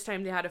ago. And this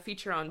time they had a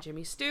feature on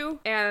Jimmy Stu.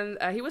 And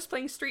he was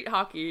playing street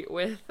hockey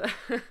with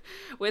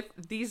with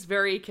these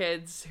very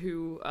kids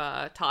who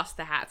tossed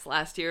the hats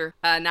last year.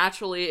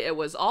 Naturally, it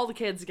was all the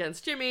kids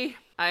against Jimmy.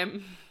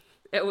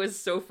 It was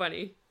so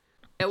funny.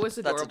 It was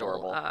adorable. That's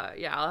adorable.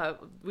 Yeah,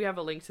 we have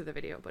a link to the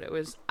video, but it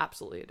was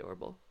absolutely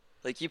adorable.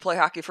 Like, you play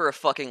hockey for a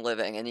fucking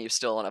living, and you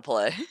still want to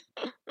play.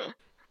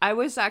 I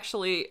was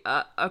actually,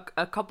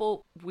 a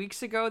couple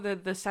weeks ago,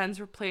 the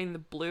Sens were playing the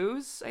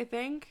Blues, I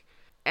think,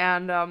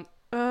 and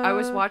I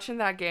was watching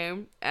that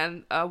game,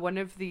 and one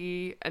of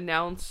the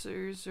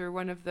announcers, or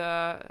one of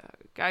the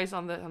guys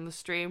on the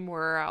stream,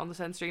 on the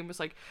Sens stream, was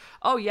like,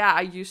 oh yeah,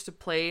 I used to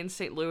play in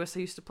St. Louis, I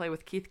used to play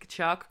with Keith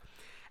Tkachuk.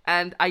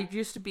 And I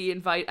used to be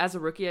as a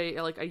rookie,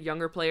 like a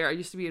younger player, I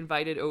used to be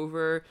invited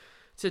over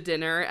to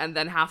dinner and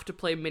then have to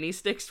play mini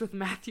sticks with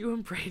Matthew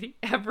and Brady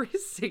every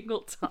single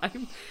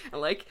time. And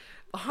like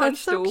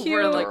hunched so over,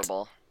 cute. and, like,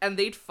 Adorable. and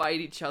they'd fight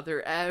each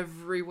other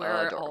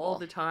everywhere, Adorable. all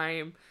the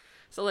time.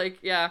 So like,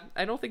 yeah,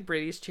 I don't think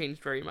Brady's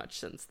changed very much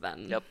since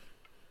then. Yep.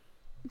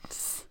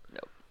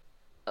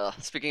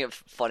 Speaking of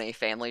funny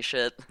family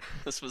shit,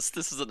 this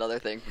is another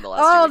thing from the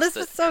last 2 weeks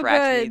this is that so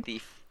cracked good. me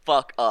the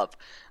fuck up.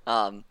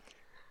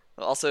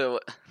 Also,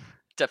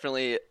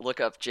 definitely look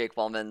up Jake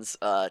Wallman's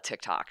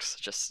TikToks.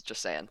 Just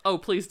saying. Oh,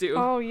 please do.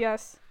 Oh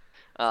yes.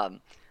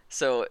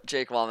 So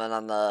Jake Wallman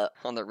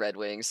on the Red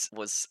Wings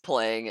was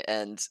playing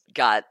and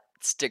got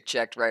stick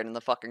checked right in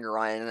the fucking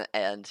groin,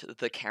 and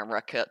the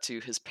camera cut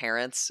to his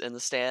parents in the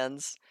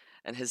stands,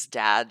 and his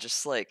dad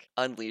just like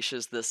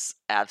unleashes this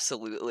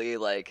absolutely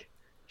like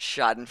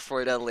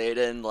Schadenfreude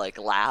laden like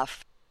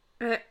laugh.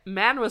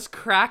 Man was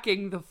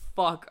cracking the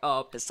fuck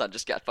up. His son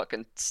just got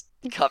fucking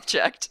cup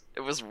checked.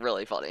 It was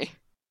really funny.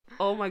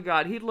 Oh my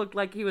god, he looked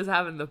like he was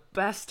having the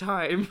best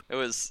time. It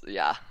was,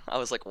 yeah. I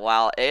was like,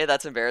 wow, A,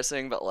 that's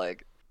embarrassing, but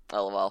like,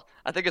 LOL.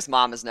 I think his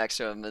mom is next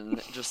to him and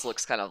just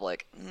looks kind of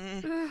like,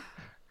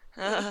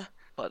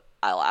 but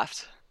I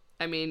laughed.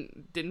 I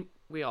mean, didn't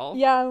we all?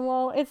 Yeah,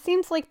 well, it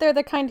seems like they're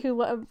the kind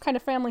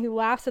of family who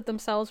laughs at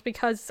themselves,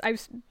 because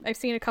I've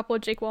seen a couple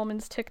of Jake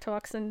Wallman's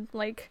TikToks, and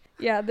like,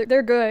 yeah,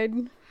 they're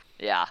good.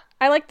 Yeah.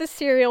 I like the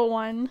cereal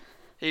one.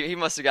 He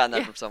must have gotten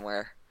that from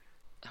somewhere.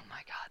 Oh my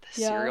god,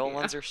 the Yeah. cereal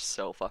ones are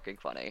so fucking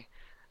funny.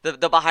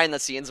 The behind the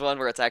scenes one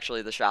where it's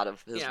actually the shot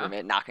of his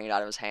roommate knocking it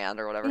out of his hand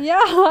or whatever.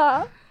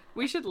 Yeah.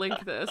 We should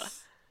link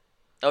this.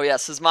 Oh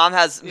yes, his mom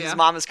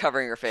is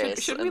covering her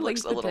face. Should and we link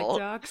looks the a little.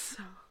 TikToks?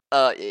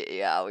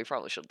 Yeah, we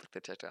probably should look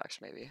the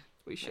TikToks maybe.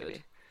 We should.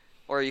 Maybe.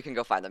 Or you can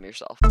go find them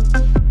yourself.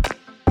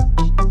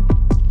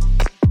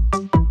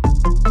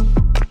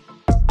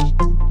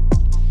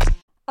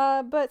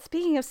 But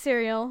speaking of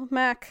cereal,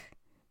 Mac,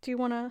 do you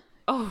want to...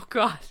 Oh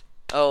God.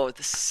 Oh,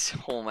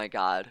 oh my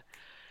god.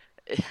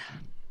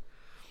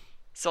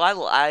 So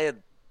I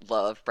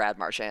love Brad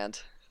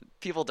Marchand.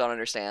 People don't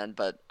understand,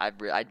 but I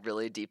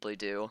really deeply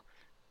do.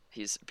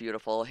 He's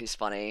beautiful. He's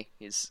funny.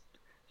 He's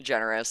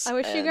generous. I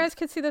wish you and guys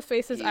could see the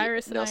faces he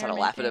Iris and I knows how are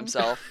to laugh at making.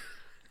 himself.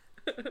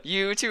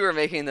 You two are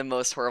making the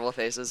most horrible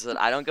faces that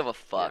I don't give a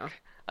fuck. Yeah.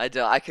 I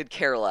don't. I could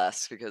care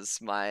less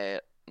because my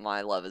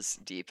love is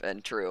deep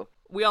and true.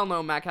 We all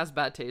know Mac has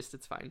bad taste.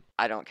 It's fine.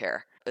 I don't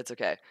care. It's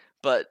okay.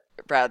 But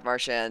Brad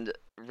Marchand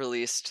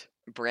released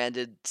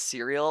branded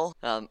cereal,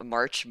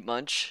 March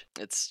Munch.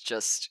 It's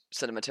just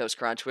Cinnamon Toast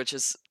Crunch, which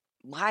is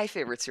my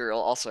favorite cereal,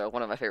 also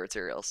one of my favorite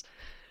cereals.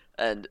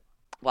 And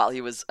while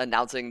he was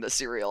announcing the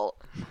cereal,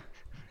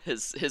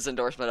 his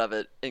endorsement of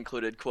it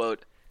included,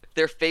 quote,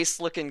 "Their face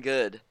looking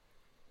good."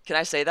 Can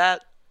I say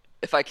that?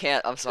 If I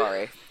can't, I'm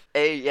sorry.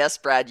 A, yes,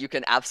 Brad, you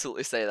can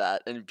absolutely say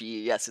that. And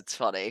B, yes, it's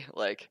funny.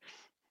 Like,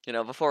 you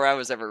know, before I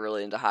was ever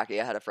really into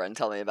hockey, I had a friend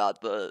tell me about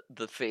the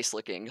face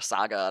licking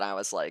saga, and I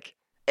was like,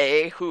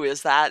 A, who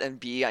is that? And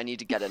B, I need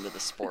to get into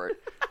the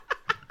sport.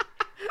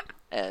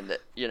 And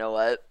you know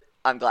what?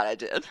 I'm glad I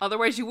did.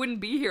 Otherwise, you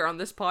wouldn't be here on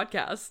this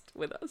podcast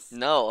with us.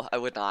 No, I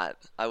would not.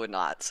 I would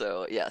not.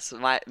 So yes,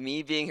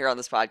 me being here on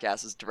this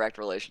podcast is direct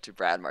relation to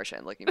Brad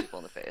Marchand licking people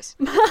in the face.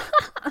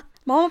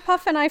 Mama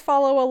Puff and I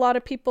follow a lot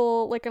of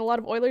people, like a lot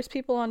of Oilers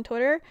people on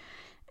Twitter.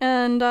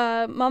 And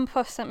Mama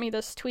Puff sent me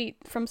this tweet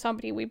from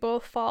somebody we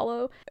both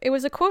follow. It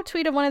was a quote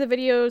tweet of one of the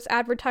videos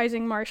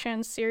advertising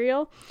Marchand's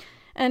cereal.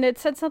 And it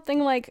said something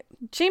like,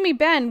 "Jamie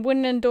Benn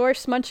wouldn't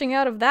endorse munching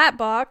out of that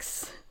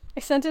box." I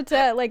sent it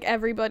to, like,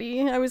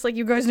 everybody. I was like,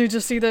 you guys need to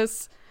see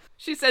this.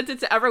 She sent it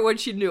to everyone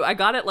she knew. I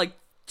got it like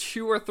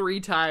 2 or 3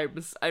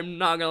 times. I'm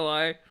not gonna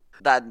lie.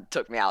 That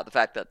took me out, the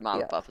fact that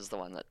Mama Puff is the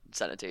one that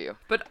sent it to you.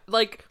 But,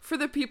 like, for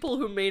the people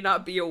who may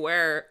not be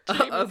aware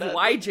of Ben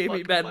why wouldn't Jamie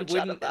fucking Ben munch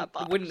out of that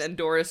box. wouldn't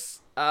endorse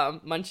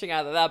munching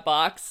out of that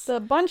box, The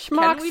Bunch can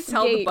Mox we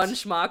tell the gate.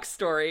 Bunch Mock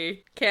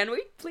story? Can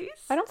we, please?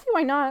 I don't see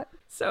why not.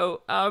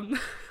 So,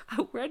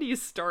 where do you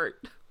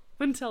start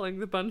when telling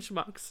the Bunch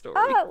Mock story?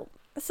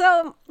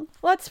 So,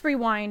 let's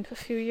rewind a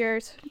few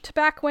years to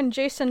back when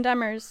Jason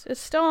Demers is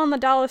still on the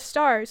Dallas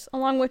Stars,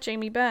 along with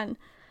Jamie Benn.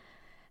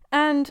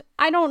 And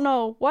I don't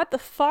know what the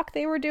fuck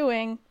they were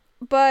doing,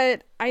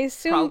 but I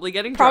assume... Probably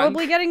getting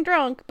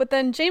drunk. But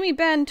then Jamie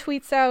Benn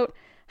tweets out,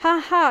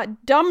 "Haha,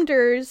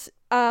 Dumders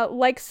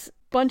likes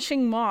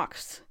bunching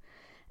mocks."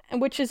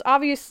 Which is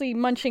obviously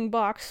munching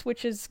box,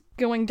 which is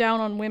going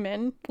down on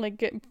women,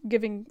 like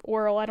giving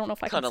oral. I don't know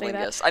if I can say that.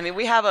 Cunnilingus. I mean,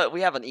 we have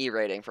an E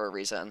rating for a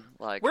reason.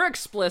 Like, We're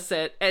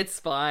explicit. It's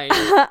fine.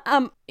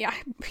 Yeah,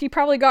 he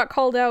probably got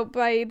called out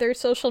by their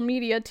social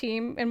media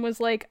team and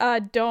was like,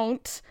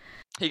 don't.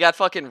 he got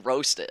fucking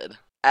roasted,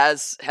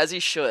 as he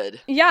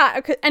should. Yeah,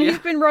 and he's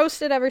been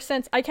roasted ever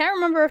since. I can't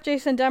remember if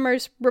Jason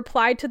Demers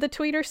replied to the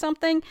tweet or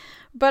something,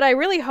 but I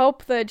really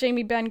hope that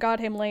Jamie Benn got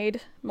him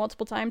laid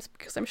multiple times,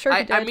 because I'm sure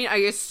he did. I mean, I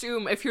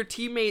assume if your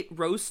teammate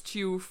roasts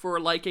you for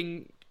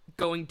liking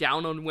going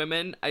down on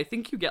women, I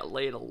think you get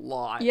laid a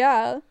lot.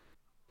 Yeah.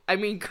 I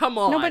mean, come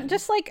on. No, but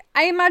just like,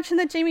 I imagine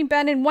that Jamie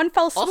Benn in one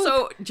fell swoop...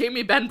 Also,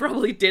 Jamie Benn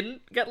probably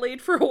didn't get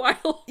laid for a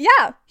while.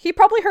 Yeah, he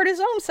probably hurt his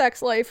own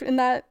sex life in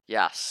that.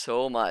 Yeah,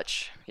 so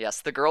much. Yes,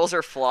 the girls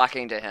are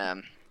flocking to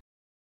him.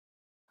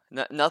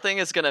 Nothing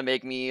is gonna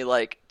make me,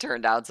 like,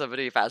 turn down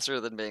somebody faster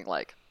than being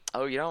like,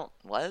 "Oh, you don't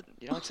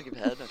actually give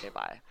head? Okay,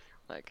 bye."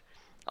 Like,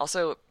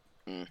 also...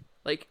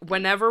 Like,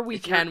 whenever we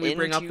If you're can, we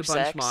bring up into the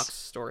Bunch sex- Mox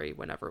story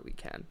whenever we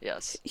can.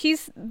 Yes.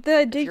 He's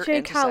the you're DJ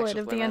into sex Khaled with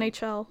of the women-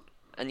 NHL.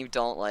 And you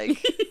don't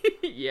like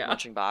Yeah.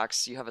 munching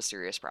box, you have a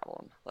serious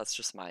problem. That's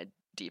just my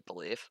deep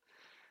belief.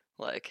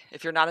 Like,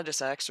 if you're not into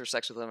sex or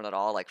sex with women at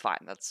all, like, fine,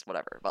 that's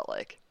whatever. But,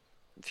 like,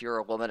 if you're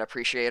a woman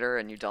appreciator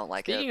and you don't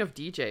like Speaking it... of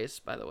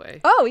DJs, by the way.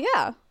 Oh,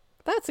 yeah.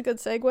 That's a good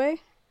segue.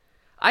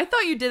 I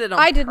thought you did it on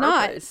I did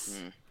not.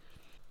 purpose.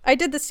 I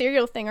did the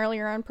cereal thing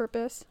earlier on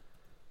purpose.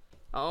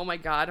 Oh my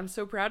god, I'm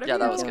so proud of you. Yeah,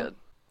 that was good.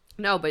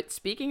 No, but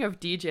speaking of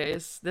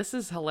DJs, this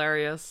is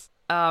hilarious.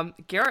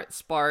 Garrett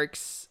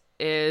Sparks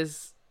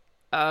is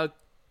a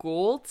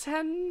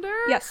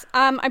goaltender? Yes.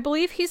 I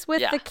believe he's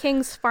with Yeah. the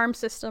Kings farm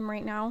system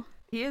right now.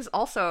 He is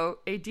also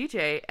a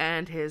DJ,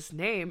 and his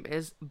name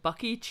is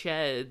Bucky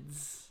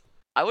Cheds.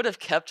 I would have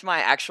kept my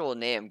actual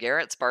name.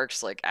 Garrett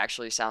Sparks, like,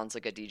 actually sounds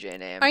like a DJ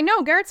name. I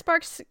know, Garrett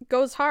Sparks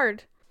goes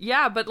hard.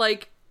 Yeah, but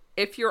like,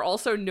 if you're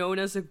also known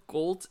as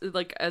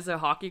as a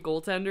hockey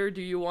goaltender,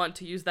 do you want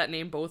to use that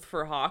name both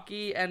for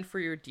hockey and for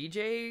your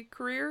DJ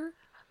career?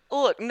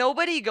 Look,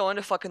 nobody going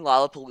to fucking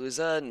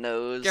Lollapalooza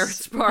knows Garrett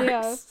Sparks.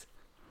 Yeah.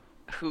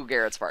 who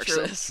Garrett Sparks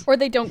True. is. Or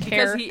they don't Because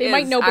care. he They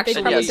might is know, but they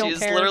actually- probably Yes, don't he's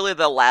care. literally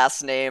the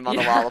last name on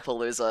the Yeah.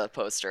 Lollapalooza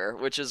poster,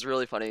 which is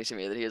really funny to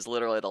me that he is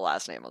literally the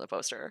last name on the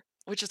poster,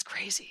 which is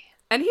crazy.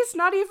 And he's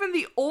not even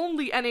the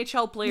only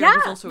NHL player Yeah,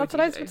 who's also that's a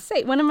what I was DJ. going to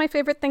say. One of my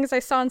favorite things I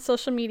saw on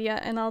social media,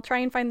 and I'll try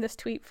and find this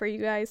tweet for you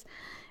guys,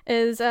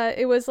 is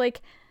it was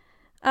like,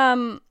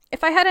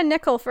 If I had a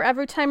nickel for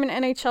every time an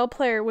NHL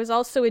player was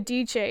also a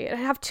DJ, I'd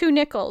have 2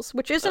 nickels,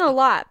 which isn't a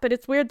lot, but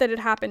it's weird that it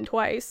happened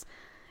twice.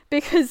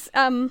 Because,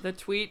 The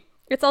tweet.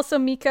 it's also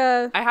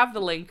Mika... I have the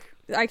link.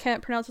 I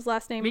can't pronounce his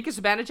last name. Mika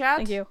Zibanejad?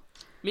 Thank you.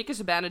 Mika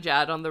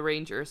Zibanejad on the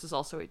Rangers is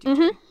also a DJ.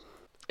 Mm-hmm.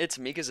 It's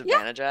Mika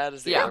Zibanejad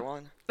is the Yeah. other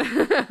one.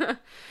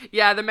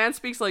 Yeah, the man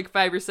speaks like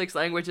 5 or 6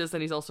 languages,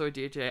 and he's also a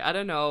DJ. I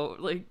don't know,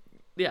 like,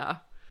 yeah.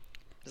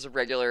 There's a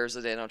regular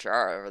Zdeno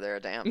Chara over there,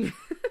 damn.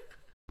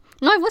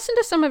 No, I've listened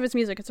to some of his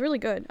music. It's really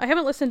good. I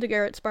haven't listened to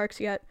Garrett Sparks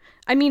yet.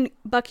 I mean,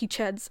 Bucky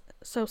Cheds.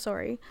 So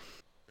sorry.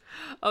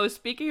 Oh,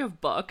 speaking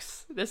of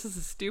Bucks, this is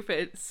a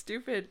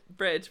stupid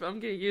bridge, but I'm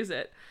gonna use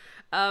it.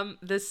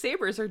 The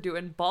Sabres are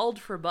doing Bald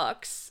for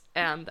Bucks,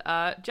 and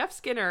Jeff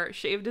Skinner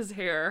shaved his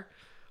hair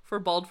for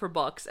Bald for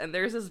Bucks, and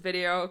there's this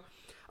video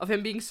of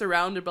him being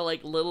surrounded by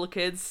like little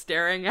kids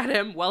staring at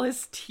him while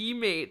his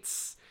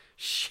teammates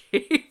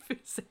shave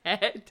his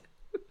head.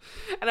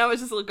 And I was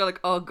just looking like,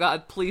 oh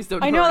god, please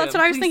don't. I know, hurt that's him.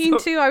 what I was Please thinking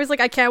don't." too. I was like,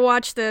 I can't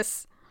watch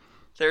this.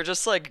 They're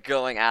just like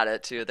going at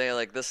it too. They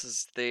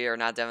are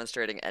not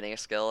demonstrating any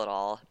skill at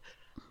all.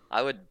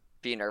 I would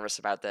be nervous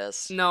about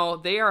this. No,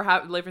 they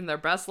are living their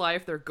best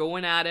life. They're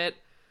going at it.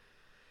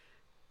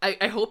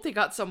 I hope they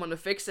got someone to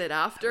fix it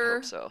after. I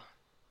hope so.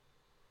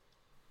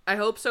 I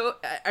hope so.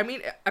 I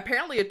mean,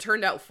 apparently it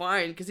turned out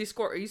fine because he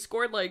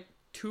scored like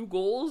 2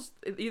 goals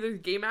either the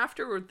game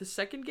after or the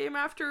second game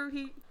after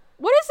he.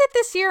 What is it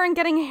this year in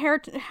getting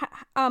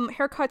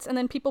haircuts and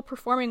then people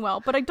performing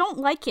well? But I don't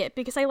like it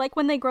because I like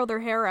when they grow their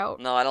hair out.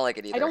 No, I don't like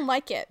it either. I don't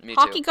like it. Me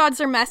Hockey too. gods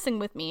are messing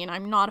with me, and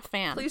I'm not a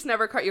fan. Please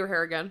never cut your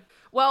hair again.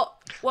 Well.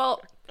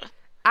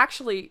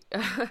 Actually,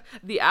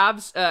 the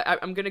abs.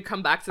 I'm gonna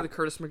come back to the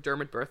Curtis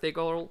McDermott birthday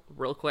goal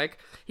real quick.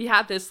 He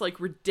had this like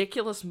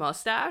ridiculous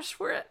mustache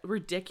for it,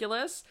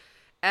 ridiculous,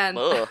 and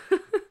Ugh.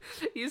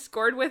 he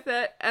scored with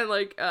it. And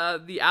like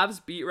the abs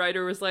beat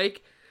writer was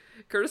like,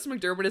 Curtis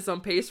McDermott is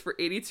on pace for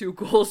 82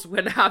 goals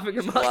when having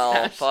a mustache.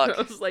 Well, fuck.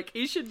 I was like,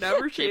 he should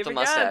never shave Keep the again.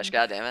 mustache,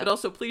 goddammit. But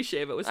also, please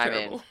shave. It was I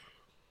terrible.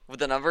 mean,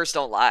 the numbers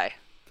don't lie.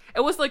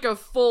 It was like a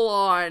full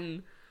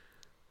on.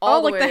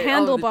 Like the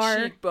handlebar.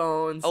 The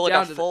cheekbones. Oh, like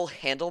down a to the full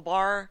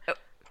handlebar?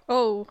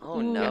 Oh, Oh,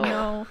 ooh,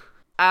 no.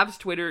 Abs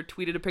Twitter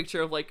tweeted a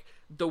picture of like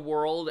the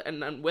world,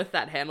 and then with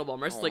that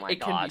handlebar, it's Oh like my it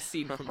can be God.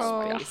 seen from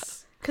Oh.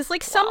 space. Because,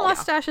 like, some Wow.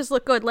 mustaches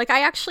look good. Like,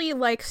 I actually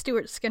like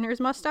Stuart Skinner's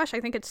mustache. I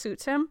think it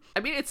suits him.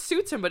 I mean, it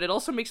suits him, but it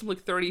also makes him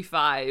look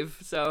 35.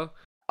 So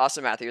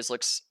Austin Matthews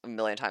looks a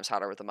million times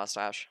hotter with a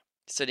mustache.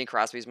 Sidney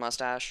Crosby's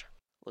mustache.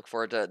 Look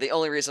forward to... The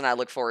only reason I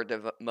look forward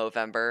to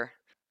Movember...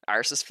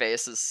 Iris's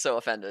face is so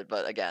offended,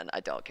 but again,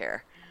 I don't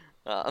care.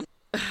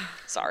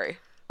 Sorry.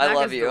 I That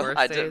love gets you, the worst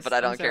but taste. I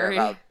I'm don't care sorry.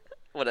 about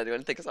what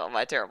anyone thinks about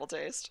my terrible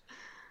taste.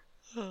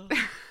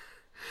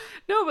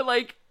 no, but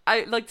like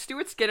I like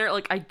Stuart Skinner.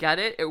 Like I get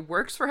it, it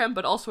works for him,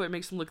 but also it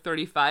makes him look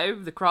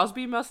 35. The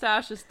Crosby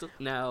mustache is still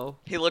no.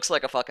 He looks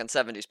like a fucking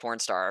 70s porn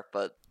star,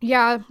 but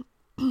Yeah,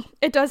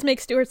 it does make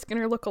Stuart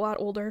Skinner look a lot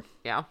older.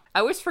 Yeah,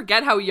 I always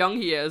forget how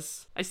young he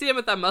is. I see him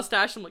with that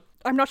mustache. I'm like,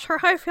 I'm not sure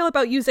how I feel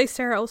about Yusei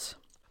Saros.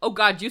 oh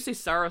god, you say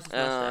Saros' oh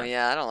mustache.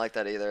 yeah, I don't like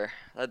that either.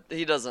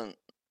 It doesn't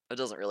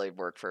really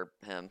work for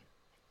him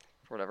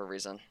for whatever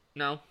reason.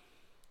 No,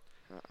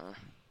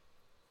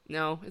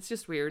 no, it's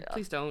just weird. Yeah.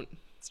 Please don't.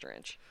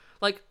 Strange.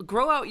 Like,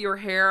 grow out your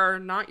hair,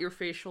 not your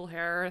facial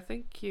hair.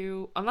 Thank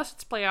you. Unless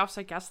it's playoffs,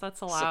 I guess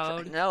that's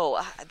allowed.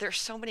 No, there's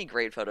so many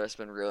great photos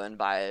been ruined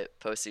by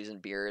postseason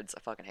beards.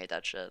 I fucking hate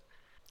that shit.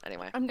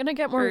 Anyway, I'm gonna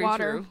get more Very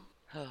water.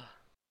 true.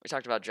 we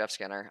talked about Jeff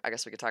Skinner. I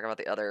guess we could talk about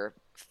the other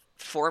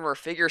former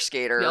figure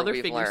skater The other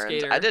we've figure learned.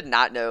 skater. I did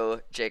not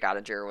know Jake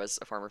Ottinger was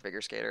a former figure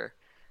skater.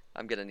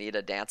 I'm gonna need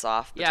a dance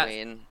off Yeah.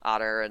 between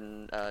Otter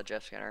and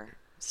Jeff Skinner.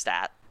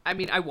 Stat. I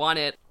mean, I want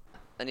it.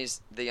 And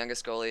he's the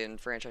youngest goalie in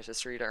franchise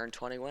history to earn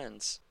 20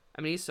 wins.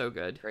 I mean, he's so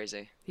good.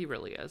 Crazy. He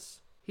really is.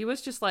 He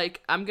was just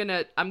like, I'm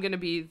gonna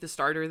be the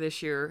starter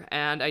this year,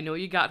 and I know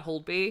you got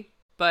Holtby,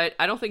 but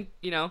I don't think,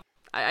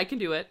 I can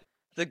do it.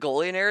 The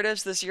goalie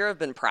narratives this year have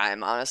been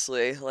prime,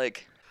 honestly.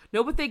 Like,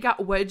 No, but they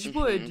got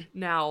Wedgwood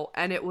now,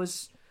 and it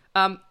was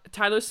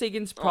Tyler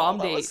Sagan's prom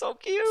that date. was so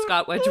cute.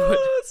 Scott Wedgwood.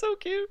 Oh, that's so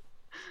cute.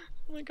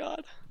 Oh my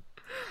god.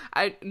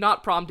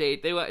 Not prom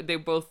date. They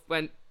both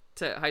went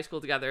to high school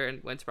together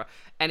and went to prom.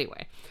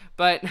 Anyway,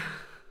 but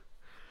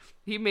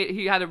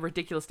he had a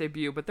ridiculous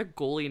debut. But the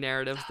goalie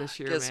narratives this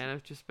year, 'Cause- man,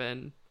 have just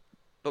been.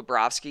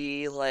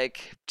 Bobrovsky,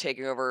 like,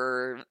 taking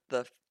over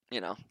the,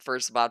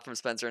 first spot from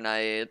Spencer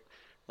Knight.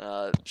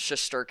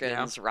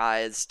 Shesterkin's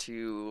rise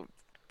to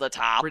the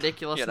top.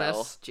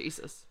 Ridiculousness.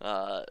 Jesus.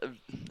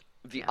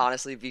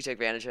 Honestly, Vitek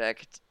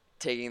Vanacek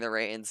taking the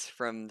reins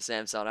from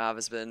Samsonov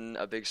has been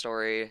a big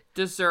story.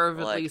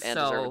 Deservedly and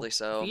so. deservedly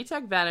so.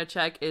 Vitek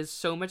Vanacek is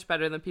so much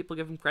better than people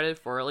give him credit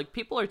for. Like,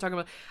 people are talking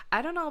about,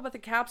 I don't know about the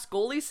Caps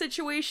goalie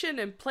situation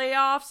and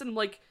playoffs, and I'm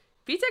like,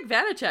 Vitek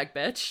Vanacek,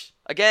 bitch.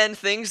 Again,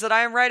 things that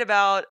I am right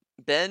about.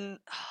 Ben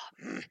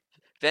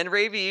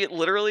Ravy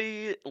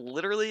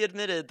literally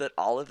admitted that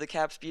all of the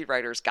Caps beat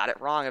writers got it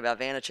wrong about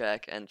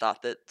Vanacek and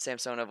thought that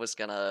Samsonov was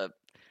gonna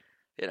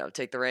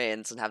take the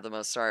reins and have the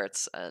most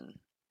starts. And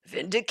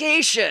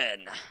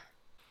vindication.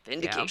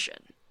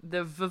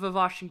 The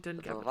Washington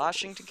The Capitals.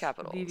 Washington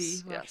Capitals. VV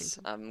Yes.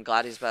 Washington. I'm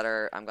glad he's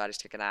better. I'm glad he's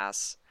kicking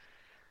ass.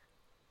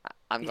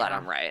 I'm glad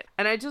I'm right.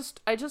 And I just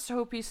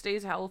hope he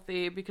stays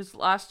healthy, because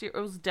last year it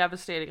was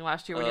devastating.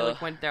 Last year when he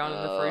went down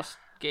in the first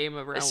game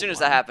of round As soon as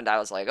 1. that happened, I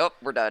was like, oh,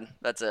 we're done.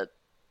 That's it.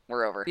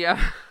 We're over.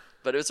 Yeah.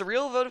 But it was a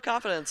real vote of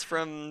confidence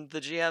from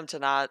the GM to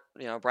not,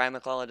 Brian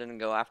McClellan didn't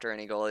go after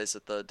any goalies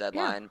at the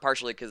deadline,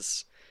 partially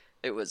because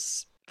it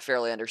was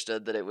fairly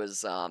understood that it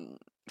was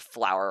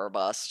flower or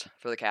bust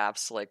for the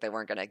Caps. Like, they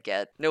weren't going to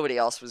get, nobody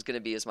else was going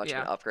to be as much of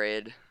an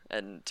upgrade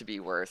and to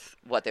be worth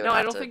what they would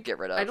have to get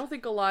rid of. I don't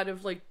think a lot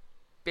of, like,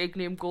 big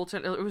name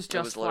goaltender, it was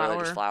just flower.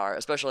 Literally just flower,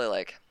 especially,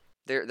 like,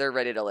 they're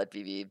ready to let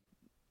VV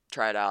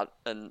try it out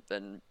and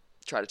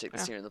try to take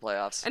this team in the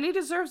playoffs. And he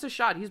deserves a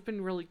shot. He's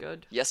been really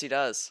good. Yes, he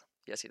does.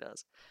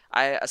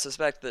 I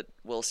suspect that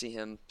we'll see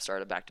him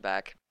start a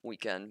back-to-back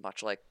weekend,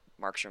 much like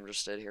Markstrom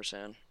just did here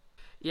soon.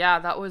 Yeah,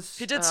 that was...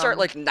 He did start,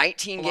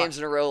 19 games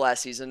in a row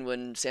last season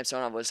when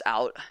Samsonov was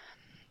out.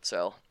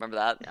 So, remember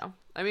that? Yeah.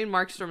 I mean,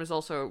 Markstrom is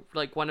also,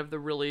 one of the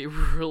really,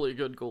 really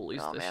good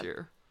goalies this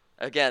year.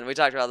 Again, we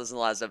talked about this in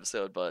the last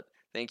episode, but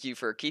thank you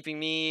for keeping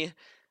me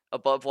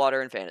above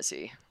water in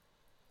fantasy,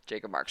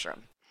 Jacob Markstrom.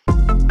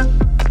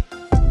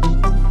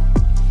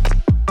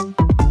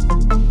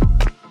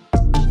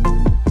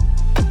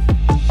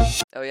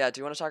 Oh yeah,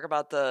 do you want to talk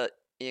about the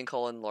Ian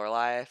Cole and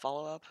Lorelai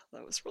follow-up?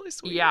 That was really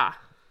sweet. Yeah.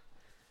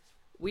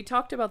 We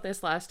talked about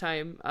this last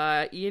time.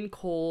 Ian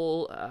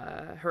Cole,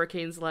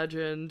 Hurricanes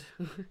legend.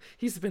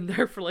 He's been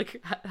there for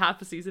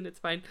half a season. It's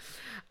fine.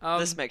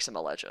 This makes him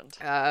a legend.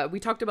 We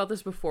talked about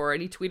this before,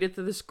 and he tweeted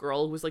to this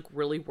girl who was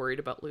really worried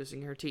about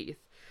losing her teeth.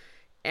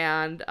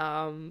 And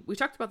we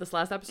talked about this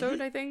last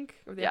episode, I think,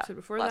 or the episode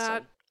before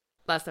that.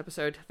 Last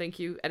episode. Thank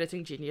you,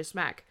 editing genius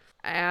Mac.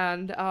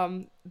 And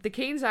the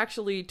Canes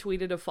actually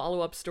tweeted a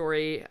follow-up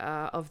story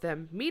of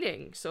them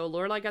meeting. So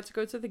Lorelai got to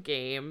go to the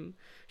game.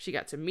 She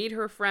got to meet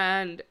her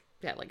friend.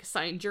 They had a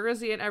signed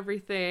jersey and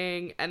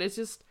everything. And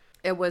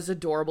it was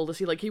adorable to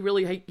see.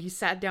 He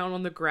sat down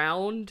on the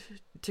ground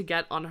to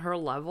get on her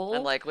level.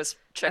 And was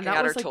checking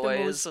out her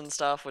toys and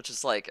stuff, which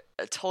is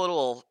a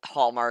total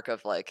hallmark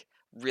of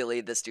really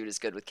this dude is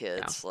good with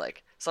kids. Yeah.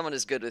 Someone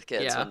is good with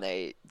kids when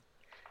they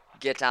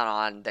get down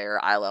on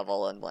their eye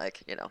level and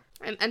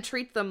and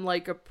treat them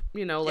like a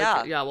treat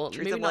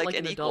maybe them not like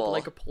an an adult,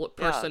 equal. a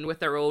person with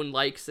their own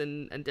likes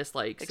and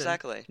dislikes,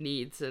 exactly, and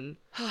needs, and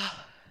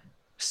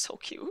so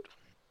cute,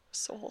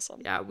 so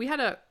wholesome. Yeah, we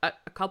had a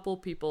couple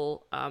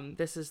people.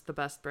 This is the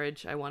best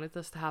bridge. I wanted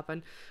this to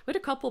happen. We had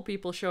a couple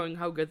people showing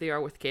how good they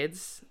are with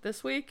kids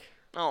this week.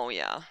 Oh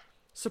yeah,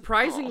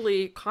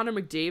 surprisingly, Connor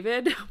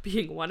McDavid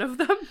being one of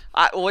them.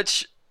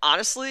 Which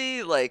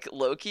honestly,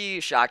 low-key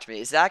shocked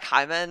me. Zach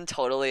Hyman,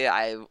 totally,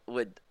 I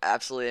would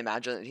absolutely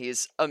imagine that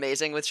he's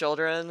amazing with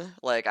children.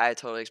 I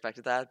totally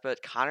expected that.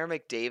 But Connor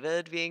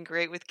McDavid being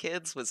great with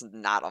kids was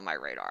not on my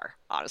radar,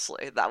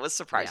 honestly. That was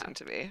surprising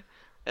to me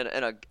in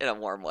a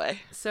warm way.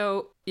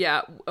 So,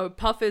 yeah,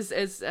 Puff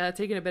is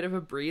taking a bit of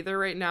a breather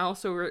right now,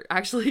 so we're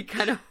actually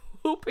kind of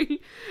hoping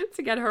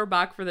to get her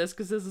back for this,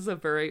 because this is a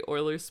very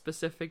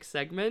Oilers-specific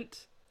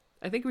segment.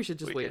 I think we should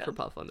just wait for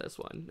Puff on this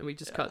one, and we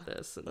just cut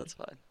this. And that's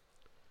fine.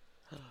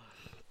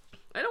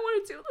 I don't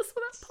want to do this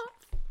without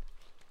Puff.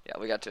 Yeah,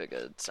 we got to a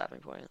good stopping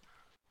point.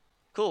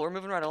 Cool, we're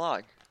moving right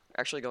along.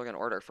 Actually going in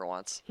order for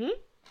once.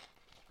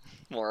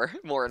 More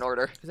in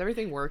order. Is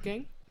everything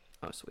working?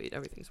 Oh, sweet.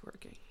 Everything's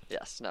working.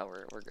 Yes, no,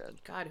 we're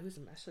good. God, who's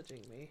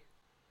messaging me?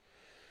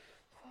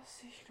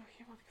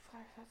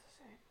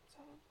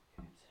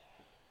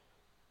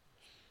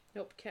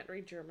 Nope, can't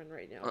read German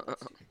right now.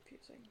 That's too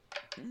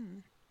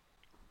confusing.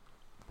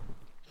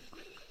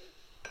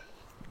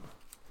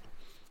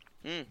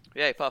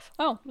 Yay, Puff.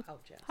 Oh,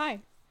 Jess. Hi.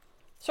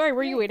 Sorry,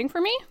 were you waiting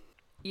for me?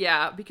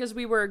 Yeah, because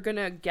we were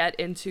gonna get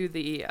into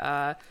the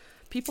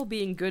people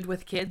being good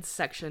with kids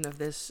section of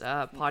this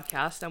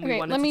podcast, and we wanted to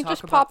talk about... let me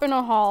just pop in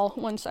a hall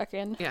 1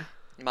 second. Yeah.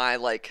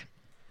 My,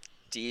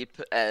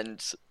 deep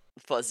and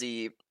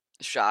fuzzy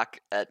shock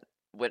at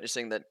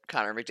witnessing that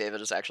Connor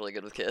McDavid is actually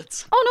good with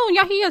kids. Oh, no,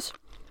 yeah, he is.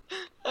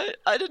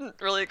 I didn't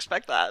really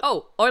expect that.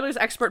 Oh, Oilers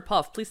expert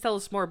Puff, please tell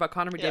us more about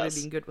Connor McDavid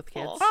being good with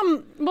kids.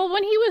 Well,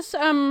 when he was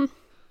a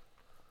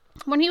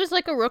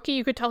rookie,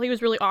 you could tell he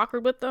was really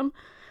awkward with them.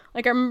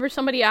 I remember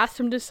somebody asked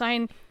him to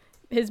sign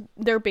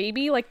their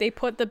baby. They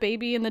put the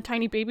baby in the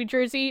tiny baby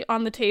jersey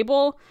on the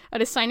table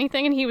at a signing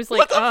thing, and he was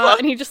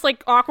and he just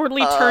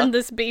awkwardly turned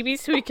this baby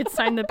so he could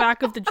sign the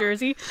back of the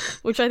jersey,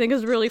 which I think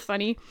is really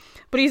funny.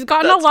 But he's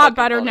gotten a lot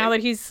better now that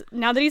he's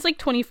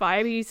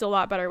 25. He's a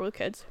lot better with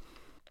kids.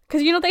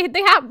 Because,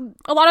 they have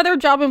a lot of their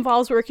job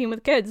involves working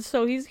with kids,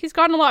 so he's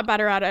gotten a lot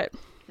better at it.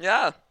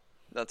 Yeah,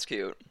 that's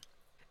cute.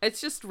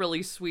 It's just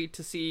really sweet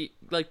to see,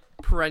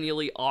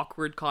 perennially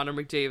awkward Connor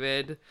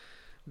McDavid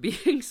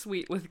being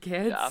sweet with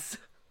kids. Yeah.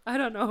 I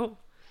don't know.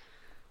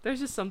 There's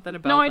just something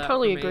about that. No, I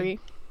totally agree.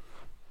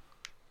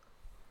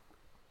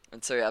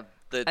 And so, yeah,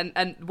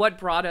 And what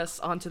brought us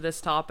onto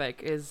this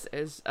topic is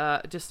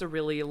just a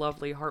really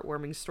lovely,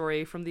 heartwarming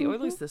story from the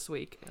Oilers this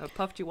week.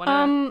 Puff, do you want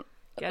to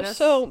get us?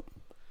 So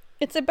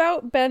it's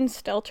about Ben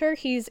Stelter.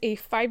 He's a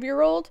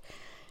 5-year-old.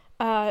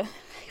 I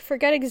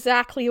forget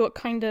exactly what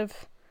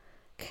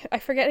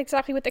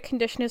the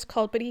condition is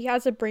called, but he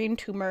has a brain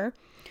tumor.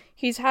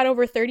 He's had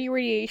over 30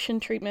 radiation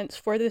treatments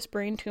for this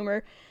brain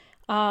tumor,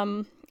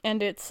 and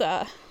it's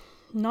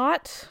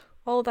not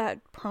all that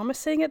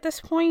promising at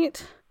this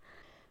point.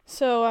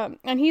 So,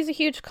 and he's a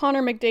huge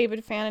Connor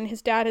McDavid fan, and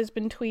his dad has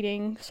been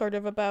tweeting sort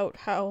of about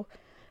how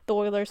the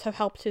Oilers have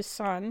helped his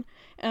son.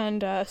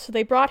 And so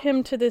they brought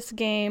him to this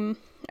game.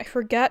 I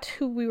forget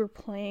who we were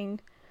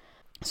playing.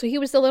 So he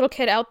was the little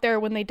kid out there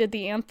when they did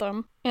the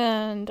anthem.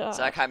 And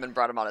Zach Hyman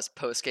brought him on his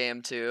post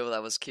game too.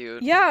 That was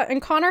cute. Yeah,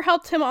 and Connor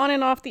helped him on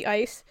and off the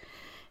ice.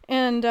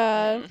 And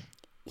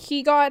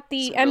he got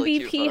the really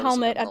MVP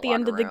helmet at the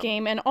end of the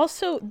game, and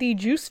also the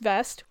juice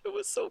vest. It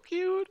was so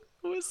cute.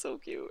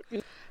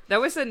 There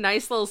was a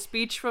nice little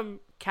speech from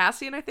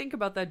Cassian, I think,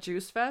 about that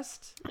juice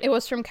vest. It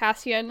was from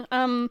Cassian.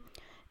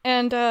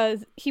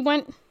 And he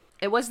went...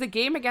 It was the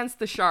game against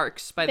the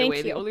Sharks, by the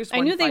way. The Oilers won.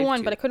 I knew they 5-2.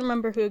 won, but I couldn't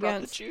remember who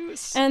against. The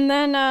juice. And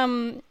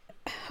then,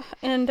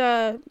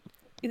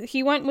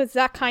 he went with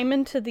Zach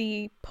Hyman to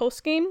the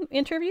post-game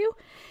interview,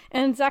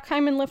 and Zach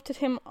Hyman lifted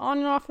him on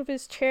and off of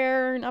his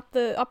chair and up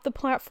the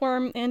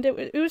platform, and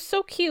it was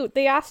so cute.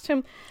 They asked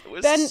him,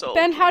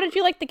 Ben, how did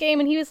you like the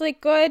game? And he was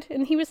like, good.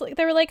 And he was like,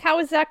 they were like, how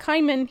is Zach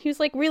Hyman? He was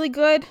like, really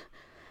good.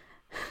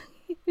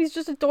 He's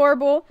just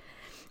adorable.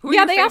 They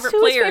asked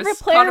who his favorite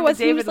player Connor was.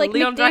 He was like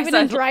Leon McDavid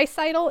and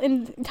Draisaitl,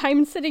 and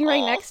Hyman's sitting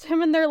right next to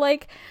him, and they're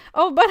like,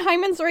 "Oh, but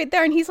Hyman's right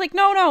there," and he's like,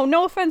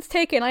 "No offense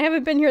taken. I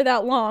haven't been here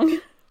that long."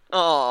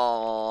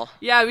 Oh.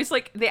 Yeah, it was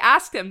like they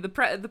asked him. The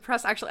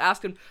press actually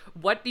asked him,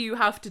 "What do you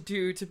have to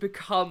do to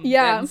become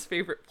Ben's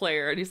favorite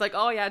player?" And he's like,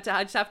 "Oh yeah,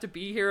 I just have to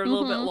be here a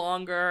little bit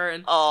longer."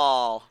 And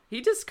he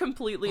just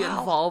completely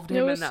involved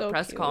him in that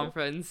press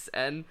conference,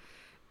 and.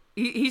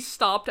 He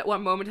stopped at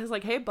one moment. He's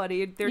like, "Hey,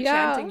 buddy, they're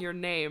chanting your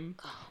name."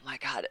 Oh my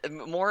god!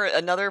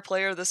 Another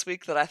player this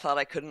week that I thought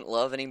I couldn't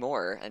love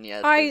anymore, and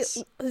yet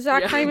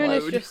Zach Hyman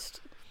is just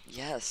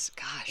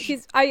gosh.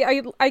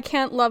 I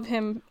can't love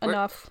him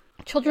enough.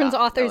 Children's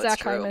author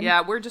Zach Hyman.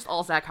 Yeah, we're just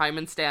all Zach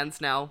Hyman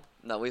stans now.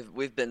 No,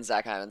 we've been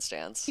Zach Hyman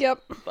stans.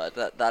 Yep.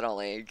 But that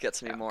only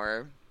gets me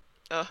more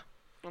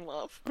in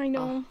love. I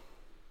know.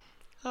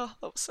 Oh,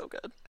 that was so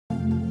good.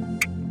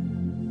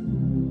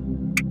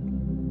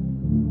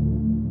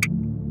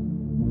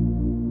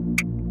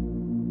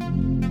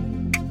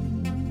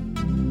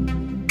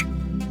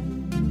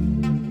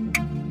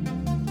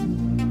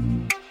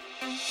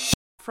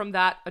 From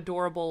that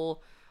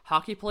adorable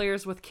hockey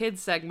players with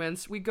kids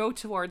segments, we go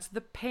towards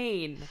the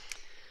pain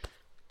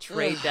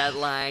trade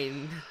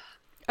deadline.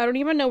 I don't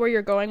even know where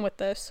you're going with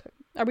this.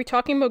 Are we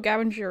talking about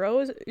Gavin Giroux?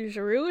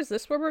 Is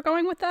this where we're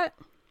going with that?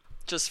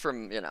 Just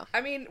from,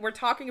 I mean, we're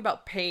talking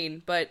about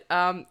pain, but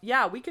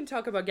we can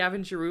talk about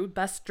Gavin Giroux,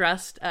 best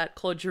dressed at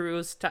Claude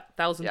Giroux's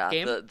 1000th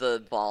game. Yeah,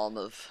 the balm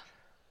of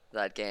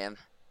that game.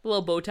 The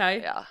little bow tie.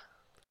 Yeah,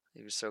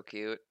 he was so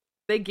cute.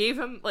 They gave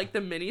him, like, the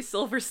mini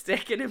silver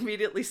stick and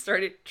immediately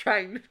started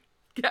trying to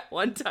get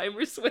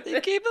one-timers with it.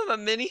 They gave him a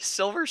mini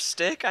silver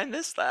stick? I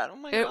missed that. Oh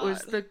my god. It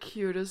was the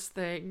cutest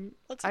thing.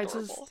 That's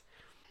adorable.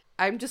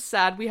 I'm just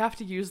sad we have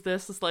to use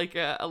this as, like,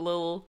 a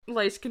little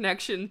nice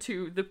connection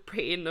to the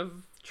pain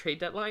of trade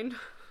deadline.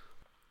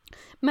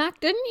 Mac,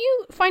 didn't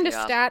you find a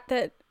stat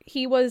that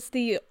he was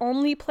the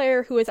only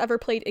player who has ever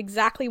played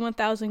exactly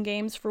 1,000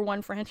 games for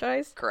one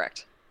franchise?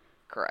 Correct.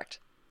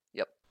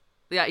 Yep.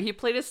 Yeah, he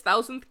played his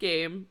 1000th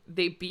game.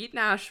 They beat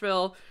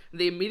Nashville.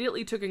 They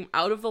immediately took him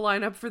out of the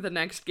lineup for the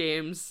next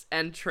games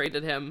and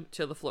traded him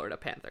to the Florida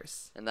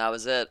Panthers. And that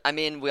was it. I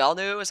mean, we all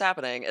knew it was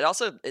happening.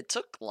 It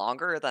took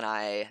longer than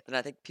I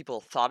think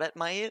people thought it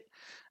might,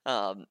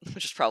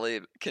 which is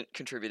probably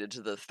contributed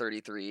to the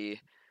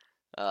 33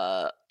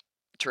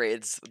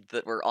 trades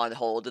that were on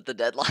hold at the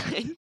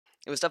deadline.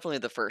 It was definitely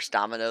the first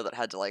domino that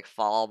had to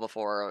fall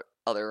before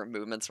other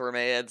movements were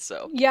made.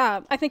 So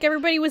yeah, I think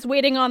everybody was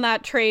waiting on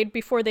that trade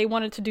before they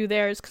wanted to do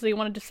theirs because they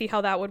wanted to see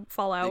how that would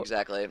fall out.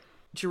 Exactly.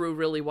 Giroux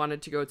really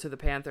wanted to go to the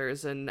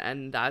Panthers,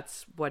 and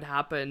that's what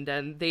happened.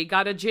 And they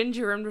got a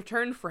ginger in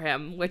return for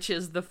him, which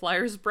is the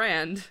Flyers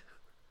brand.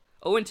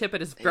 Owen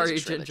Tippett is very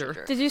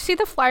ginger. Did you see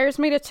the Flyers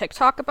made a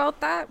TikTok about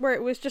that where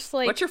it was just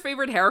like, what's your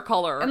favorite hair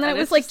color? And then it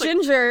was like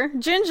ginger.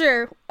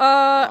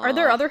 Are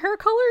there other hair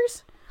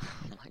colors?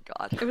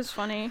 God. It was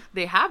funny.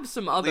 They have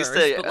some others.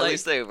 At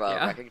least they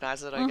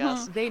recognize it, I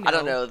guess. They know. I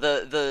don't know.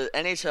 The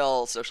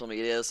NHL social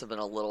medias have been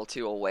a little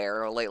too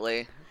aware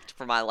lately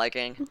for my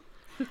liking.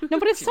 No,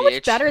 but it's so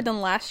much better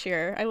than last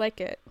year. I like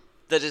it.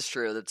 That is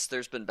true.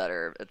 There's been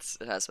better. It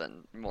has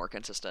been more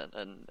consistent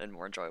and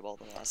more enjoyable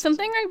than last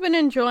Something season. I've been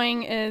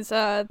enjoying is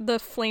the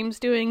Flames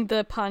doing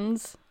the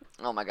puns.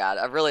 Oh my god,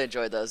 I've really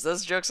enjoyed those.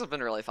 Those jokes have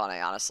been really funny,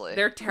 honestly.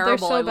 They're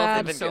terrible. They're so I bad.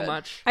 love them so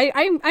much.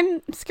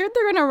 I'm scared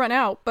they're gonna run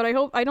out, but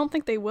I don't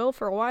think they will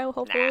for a while.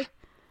 Hopefully.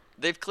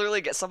 They've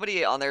clearly got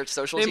somebody on their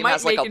social They team might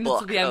has like make a it into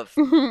book the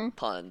end. of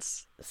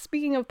puns.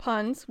 Speaking of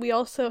puns, we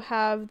also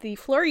have the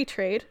Fleury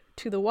trade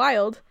to the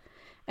Wild,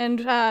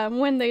 and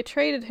when they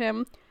traded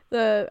him,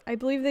 I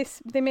believe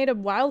they made a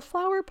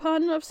wildflower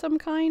pun of some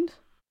kind.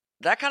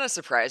 That kind of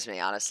surprised me,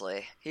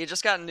 honestly. He had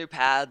just gotten new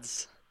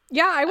pads.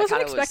 Yeah, I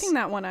wasn't kinda expecting was-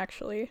 that one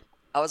actually.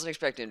 I wasn't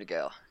expecting him to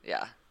go.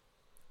 Yeah.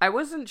 I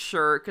wasn't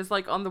sure because,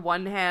 like, on the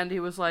one hand, he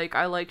was like,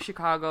 "I like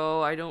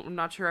Chicago. I'm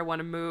not sure I want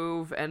to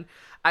move, and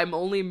I'm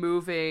only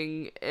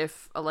moving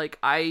if, like,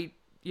 he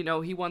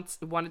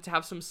wanted to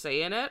have some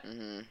say in it."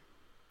 Mm-hmm.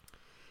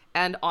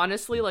 And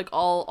honestly, like,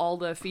 all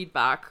the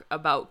feedback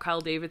about Kyle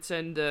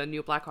Davidson, the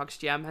new Blackhawks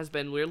GM, has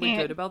been really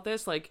good about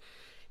this. Like,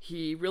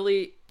 he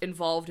really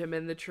involved him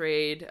in the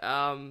trade.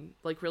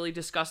 Like, really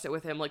discussed it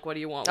with him. Like, what do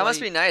you want? That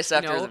must be nice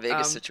after the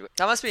Vegas situation. situation.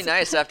 That must be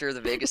nice after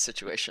the Vegas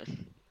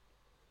situation.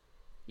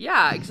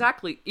 Yeah,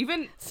 exactly.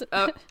 Even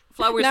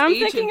Flowers' Now I'm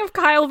agent. thinking of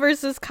Kyle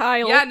versus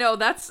Kyle. Yeah, no,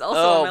 that's also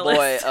Oh on my boy!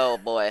 list. Oh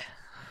boy!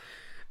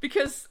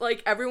 Because,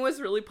 like, everyone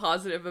was really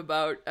positive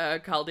about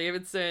Kyle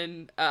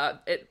Davidson.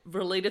 It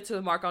related to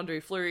the Marc-Andre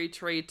Fleury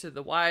trade to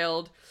the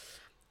Wild.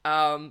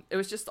 It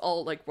was just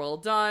all, like, well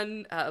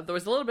done. There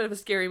was a little bit of a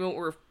scary moment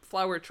where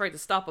Flower tried to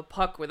stop a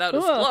puck without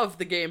his glove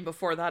the game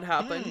before that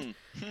happened.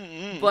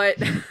 But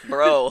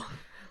Bro.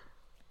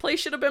 play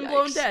should have been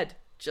blown Yikes. dead.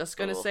 Just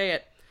gonna Oh. say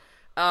it.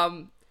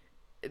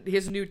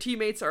 His new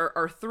teammates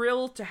are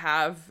thrilled to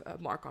have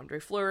Marc-Andre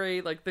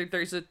Fleury. Like,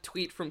 there's a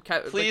tweet from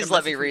Kevin. Please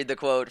let me read the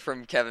quote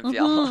from Kevin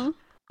Fiala.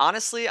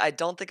 Honestly, I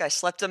don't think I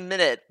slept a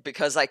minute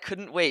because I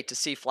couldn't wait to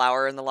see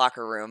Flower in the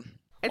locker room.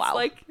 It's Wow.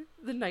 like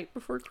the night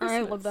before Christmas.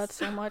 I love that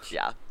so much.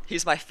 Yeah,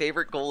 he's my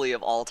favorite goalie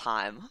of all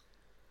time.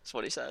 That's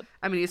what he said.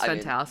 I mean, he's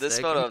fantastic. This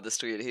photo of this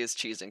tweet, he is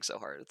cheesing so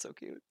hard. It's so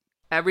cute.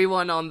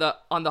 Everyone on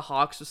the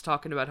Hawks was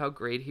talking about how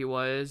great he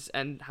was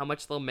and how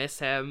much they'll miss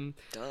him.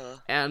 Duh.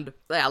 And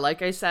yeah,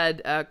 like I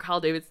said, Kyle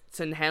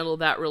Davidson handled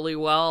that really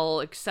well.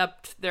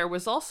 Except there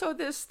was also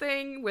this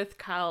thing with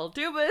Kyle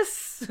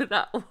Dubas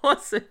that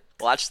wasn't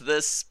Watch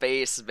this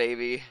space,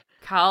 baby.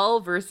 Kyle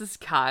versus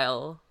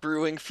Kyle.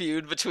 Brewing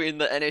feud between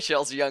the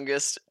NHL's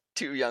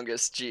two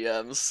youngest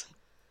GMs,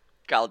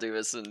 Kyle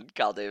Dubas and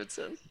Kyle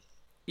Davidson.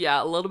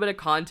 Yeah, a little bit of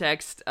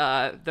context.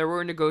 There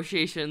were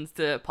negotiations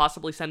to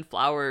possibly send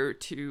Flower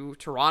to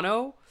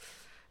Toronto.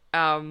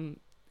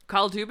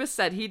 Kyle Dubas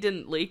said he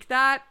didn't leak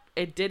that.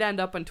 It did end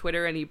up on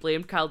Twitter, and he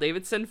blamed Kyle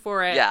Davidson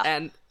for it. Yeah.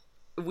 And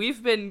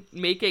we've been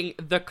making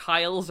the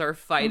Kyles are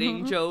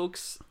fighting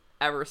jokes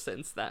ever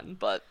since then.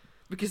 But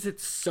Because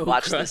it's so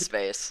watch good. this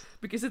space.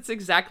 Because it's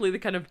exactly the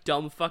kind of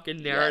dumb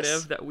fucking narrative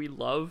Yes. that we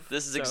love.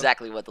 This is So,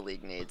 exactly what the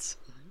league needs.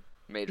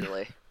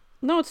 Majorly.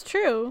 No, it's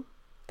true.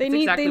 They It's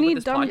need exactly they what need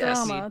this dumb podcast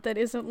drama need. that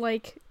isn't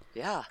like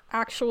Yeah.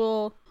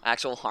 actual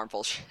Actual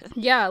harmful shit.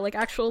 like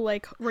actual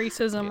like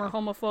racism or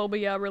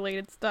homophobia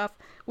related stuff.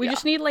 We Yeah.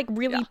 just need like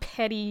really Yeah.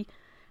 petty,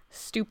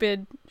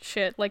 stupid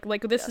shit. Like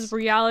this Yes. is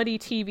reality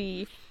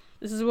TV.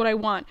 This is what I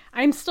want.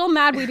 I'm still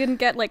mad we didn't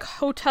get like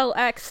Hotel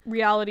X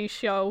reality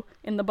show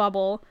in the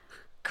bubble.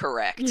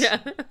 Correct. Yeah.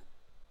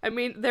 I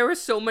mean, there were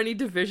so many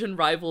division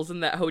rivals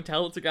in that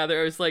hotel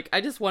together. I was like, I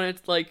just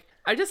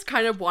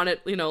kind of wanted,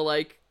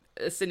 like,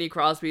 Sidney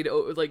Crosby to,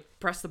 like,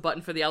 press the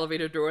button for the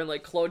elevator door, and,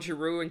 like, Claude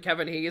Giroux and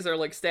Kevin Hayes are,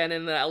 like, standing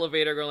in the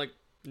elevator going, like,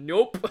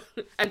 nope,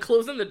 and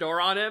closing the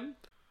door on him.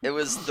 It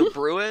was the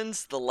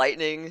Bruins, the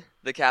Lightning,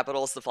 the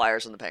Capitals, the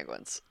Flyers, and the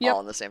Penguins. Yep. All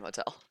in the same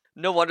hotel.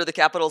 No wonder the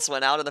Capitals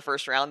went out in the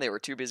first round. They were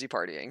too busy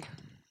partying.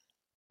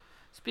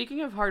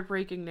 Speaking of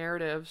heartbreaking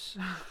narratives,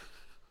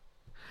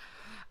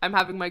 I'm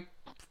having my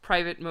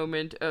private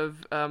moment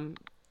of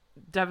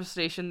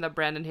devastation that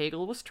Brandon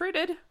Hagel was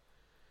traded,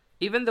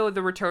 even though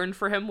the return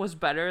for him was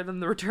better than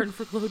the return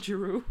for Claude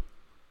Giroux.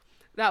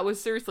 That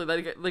was seriously,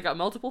 they got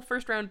multiple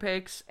first-round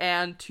picks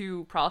and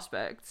 2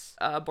 prospects,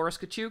 Boris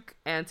Kachuk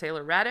and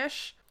Taylor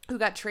Radish, who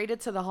got traded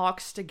to the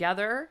Hawks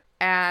together,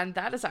 and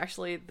that is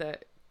actually the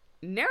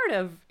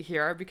narrative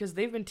here because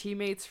they've been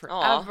teammates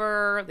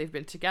forever. They've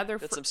been together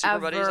Got forever. some Super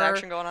Buddies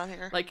action going on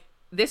here. Like,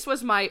 this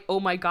was my, oh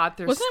my god,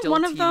 they're Wasn't still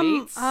one of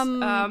teammates.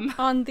 them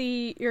on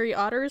the Erie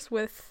Otters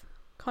with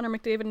Connor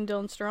McDavid and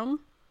Dylan Strome?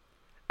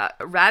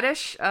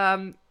 Radish,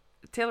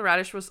 Taylor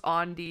Radish was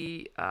on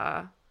the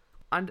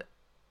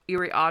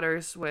Erie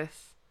Otters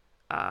with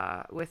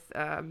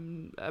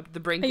the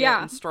Brinket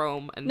Yeah. and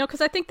Strome. And No,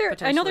 because I think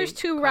I know there's potentially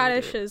 2 Connor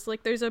Radishes.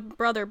 Like there's a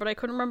brother, but I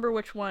couldn't remember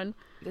which one.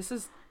 this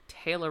is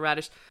Taylor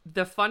Radish.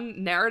 The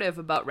fun narrative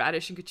about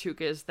Radish and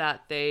Kachuk is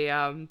that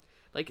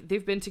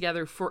they've been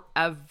together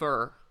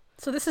forever.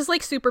 So this is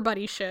like super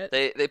buddy shit.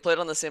 They played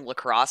on the same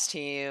lacrosse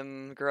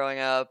team growing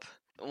up.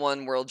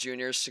 Won World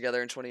Juniors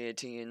together in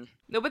 2018.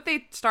 No, but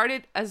they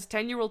started as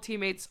 10-year-old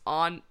teammates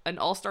on an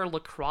all-star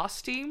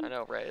lacrosse team. I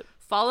know, right?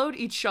 Followed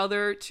each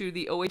other to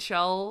the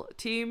OHL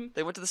team.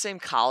 They went to the same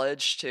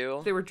college,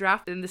 too. They were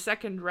drafted in the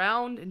second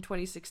round in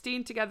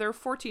 2016 together,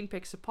 14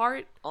 picks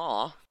apart.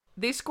 Aw.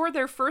 They scored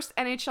their first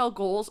NHL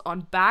goals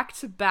on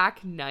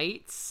back-to-back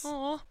nights.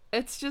 Aw.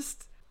 It's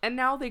just... And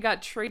now they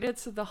got traded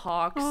to the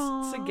Hawks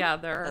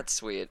together. That's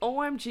sweet.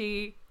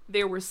 OMG.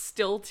 they were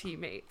still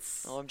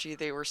teammates. OMG,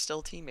 they were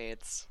still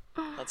teammates.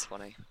 That's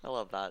funny. I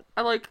love that.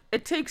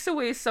 It takes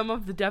away some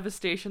of the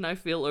devastation I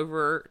feel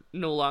over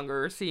no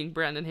longer seeing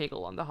Brandon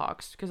Hagel on the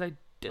Hawks, because I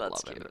did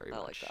That's love him cute. very I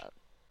much. like that.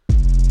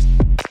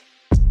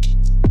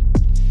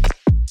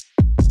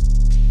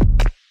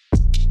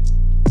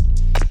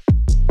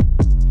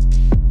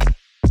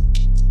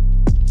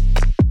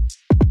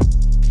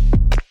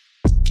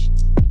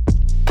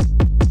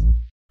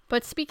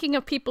 But speaking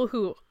of people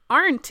who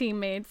aren't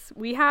teammates,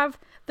 we have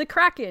the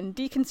Kraken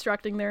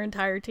deconstructing their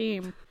entire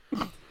team.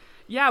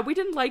 Yeah, we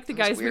didn't like the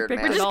guys weird, we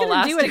picked man. at We're just all gonna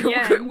last do it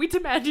year. again. We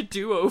demand a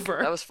do-over.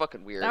 That was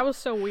fucking weird. That was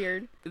so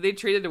weird. They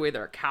traded away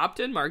their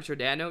captain, Mark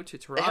Giordano, to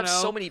Toronto. They have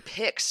so many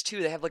picks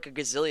too. They have like a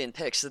gazillion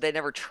picks, so they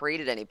never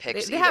traded any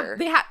picks They either.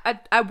 had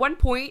at one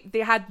point they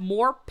had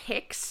more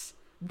picks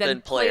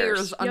than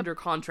players. under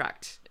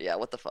contract. Yeah,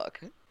 what the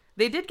fuck?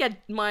 They did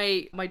get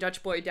my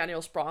Dutch boy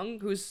Daniel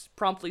Sprong, who's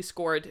promptly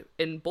scored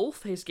in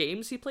both his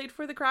games he played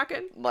for the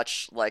Kraken.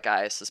 Much like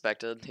I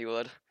suspected he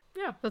would.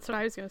 Yeah. That's what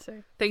I was gonna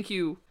say. Thank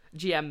you,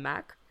 GM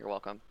Mac. You're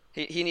welcome.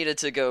 He needed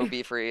to go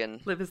be free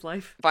and Live his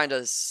life. find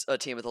us a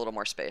team with a little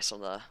more space on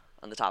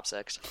the top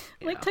six.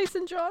 Like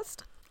Tyson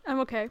Jost.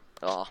 I'm okay.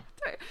 Oh,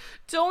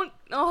 Don't.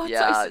 Oh,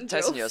 yeah. Jost.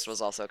 Tyson Yost was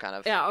also kind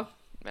of Yeah.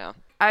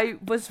 I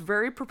was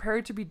very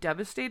prepared to be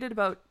devastated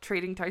about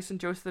trading Tyson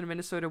Jost to the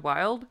Minnesota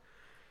Wild,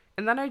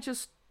 and then I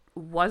just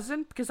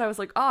wasn't, because I was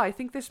like, oh, I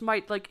think this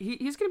might, like,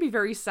 he's gonna be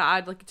very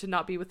sad, like, to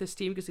not be with his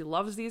team because he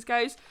loves these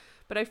guys,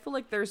 but I feel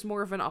like there's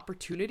more of an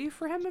opportunity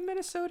for him in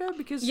Minnesota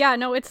because Yeah,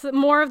 no, it's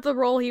more of the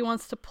role he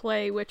wants to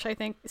play, which I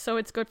think, so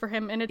it's good for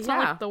him. And it's not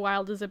Yeah. like the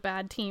Wild is a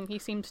bad team. He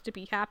seems to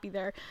be happy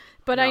there.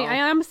 But No. I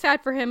am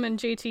sad for him and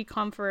JT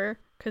Compher,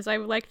 because I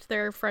liked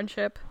their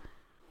friendship.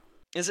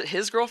 is it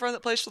his girlfriend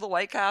that plays for the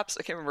Whitecaps?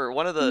 I can't remember.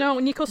 One of the No,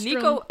 Nico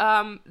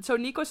Strum. So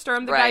Nico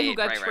Sturm, the guy who Right,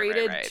 got right,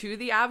 traded right. to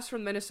the Avs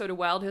from Minnesota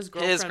Wild, his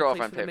girlfriend, his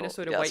girlfriend plays for the Pagel,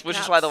 Minnesota yes, Whitecaps. which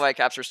is why the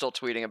Whitecaps are still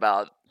tweeting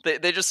about.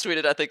 They just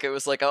tweeted, I think it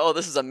was like, oh,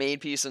 this is a main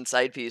piece and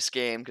side piece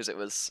game, because it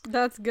was.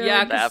 That's good.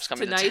 Yeah, The Avs 'cause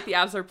coming to tonight town. the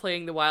Avs are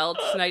playing the Wild.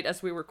 Tonight,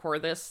 as we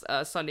record this,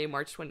 Sunday,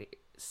 March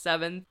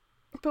 27th.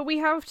 But we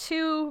have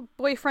two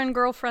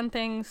boyfriend-girlfriend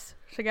things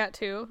to get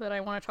to that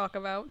I want to talk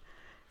about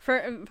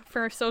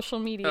for social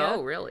media.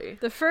 Oh, really?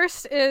 The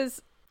first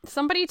is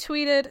somebody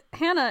tweeted,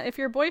 Hannah, if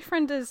your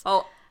boyfriend is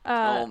Oh,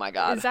 Oh my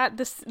God. is at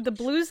the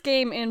Blues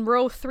game in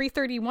row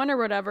 331 or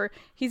whatever,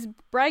 he's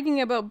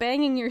bragging about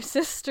banging your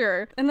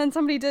sister. And then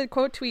somebody did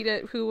quote tweet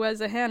it who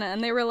was a Hannah,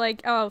 and they were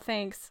like, oh,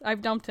 thanks,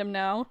 I've dumped him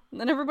now. And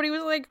then everybody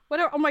was like, what?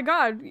 Oh my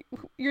God,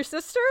 your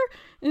sister?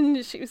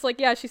 And she was like,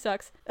 yeah, she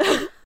sucks.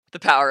 The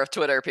power of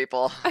Twitter,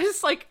 people. I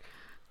just like,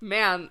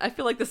 man, I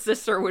feel like the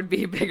sister would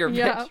be a bigger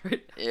Yeah. bitch.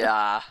 Right?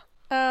 Yeah.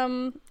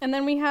 And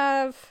then we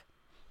have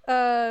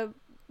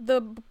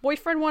the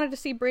boyfriend wanted to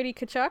see Brady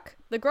Tkachuk.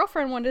 The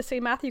girlfriend wanted to see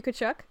Matthew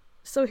Tkachuk.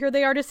 So here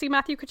they are to see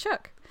Matthew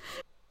Tkachuk.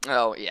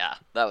 Oh yeah,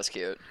 that was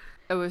cute.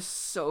 It was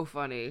so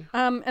funny.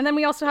 And then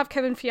we also have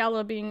Kevin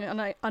Fiala being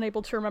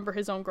unable to remember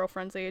his own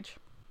girlfriend's age.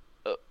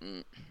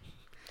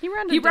 He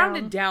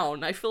rounded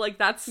down. I feel like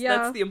that's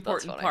Yeah. the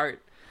important funny.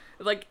 part.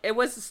 Like, it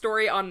was a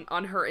story on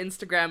her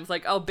Instagram. It's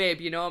like, oh, babe,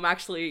 I'm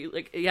actually,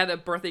 like, he had a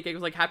birthday cake. It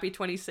was like, happy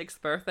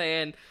 26th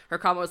birthday. And her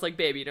comment was like,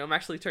 babe, I'm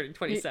actually turning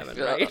 27,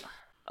 right?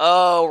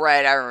 Oh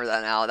right, I remember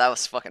that now. That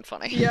was fucking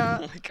funny. Yeah.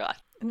 Oh my God.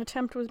 An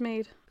attempt was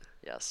made.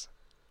 Yes.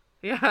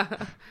 Yeah.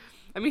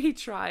 I mean, he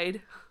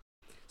tried.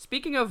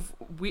 Speaking of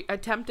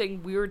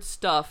attempting weird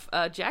stuff,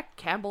 Jack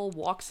Campbell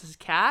walks his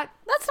cat.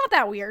 That's not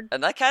that weird.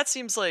 And that cat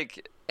seems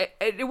like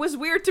It was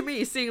weird to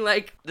me seeing,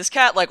 like... this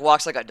cat like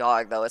walks like a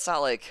dog though. It's not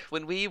like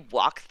when we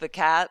walk the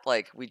cat,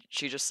 like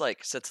she just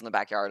like sits in the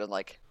backyard and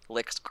like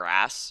licks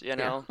grass, you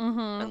know,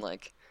 and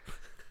like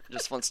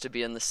just wants to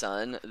be in the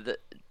sun.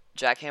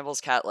 Jack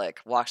Campbell's cat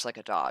like walks like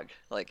a dog,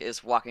 like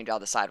is walking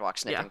down the sidewalk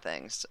sniffing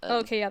things. And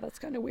Okay, yeah, that's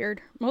kind of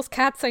weird. Most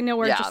cats I know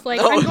are Yeah, just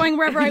like, no. I'm going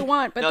wherever I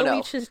want, but No, the no.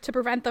 leash is to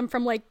prevent them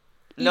from like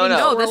No, eating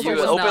no, this squirrels you or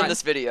was open not.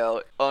 this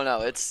video. Oh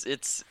no, it's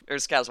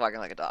there's cat's walking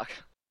like a dog.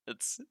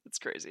 It's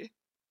crazy.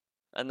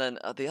 And then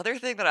the other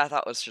thing that I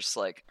thought was just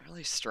like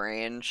really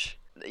strange,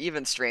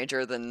 even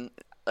stranger than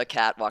a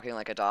cat walking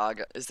like a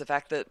dog, is the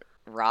fact that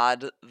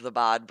Rod the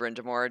Bod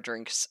Brindamore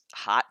drinks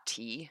hot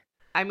tea.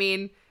 I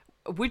mean,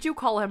 would you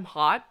call him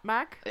hot,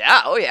 Mac?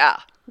 Yeah, oh yeah,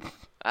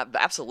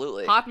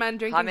 absolutely. Hot man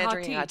drinking hot man hot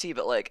drinking tea. hot tea,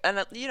 but like,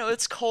 and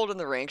it's cold in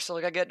the rink, so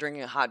like I get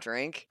drinking a hot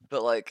drink,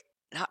 but like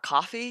not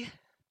coffee,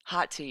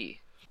 hot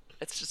tea.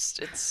 It's just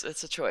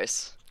it's a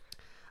choice.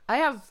 I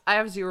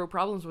have zero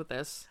problems with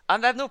this. I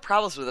have no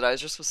problems with it. I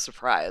was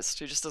surprised.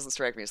 He just doesn't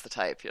strike me as the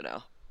type, you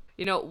know.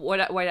 You know what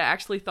I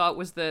actually thought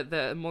was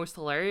the most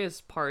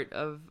hilarious part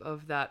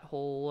of that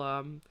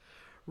whole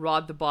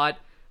Rod the Bot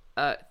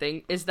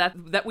thing is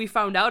that we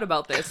found out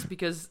about this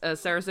because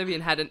Sarah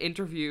Sivian had an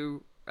interview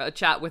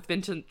chat with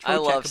Vincent Trocheck I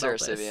love about Sarah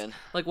this. Sivian.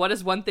 Like, what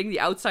is one thing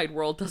the outside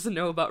world doesn't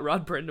know about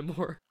Rod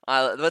Brindamore?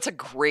 That's a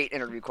great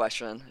interview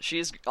question.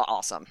 She's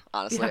awesome,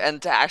 honestly. Yeah.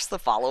 And to ask the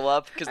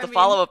follow-up, because I the mean-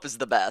 follow-up is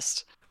the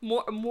best.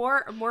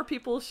 More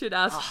people should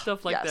ask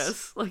stuff like yes.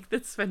 this. Like,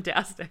 that's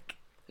fantastic.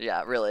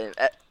 Yeah, really.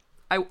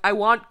 I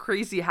want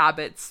crazy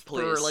habits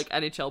for Please. like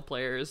NHL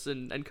players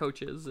and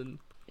coaches, and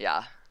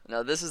Yeah.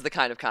 No, this is the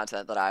kind of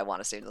content that I want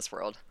to see in this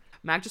world.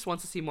 Mac just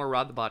wants to see more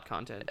Rod the Bot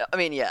content. I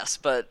mean, yes,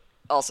 but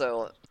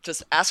also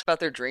just ask about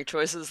their drink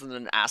choices and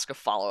then ask a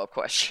follow-up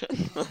question.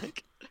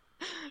 Like,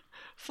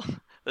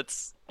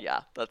 that's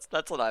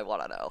what I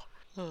want to know.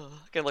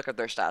 I can look at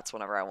their stats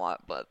whenever I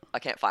want, but I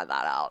can't find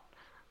that out.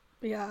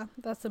 Yeah,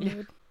 that's the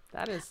mood.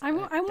 That is. I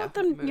want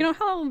them. Mood. You know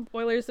how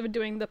Oilers have been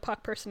doing the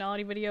puck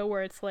personality video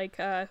where it's like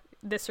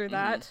this or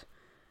that.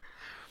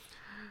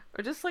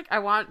 Or just like I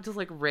want just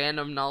like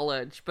random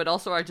knowledge, but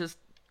also I just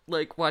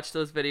like watch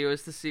those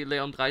videos to see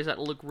Leon Draisaitl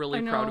look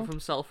really proud of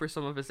himself for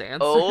some of his answers.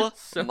 Oh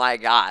So- my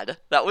god,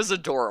 that was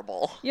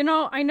adorable. You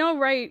know, I know,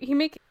 right?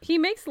 He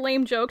makes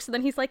lame jokes and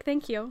then he's like,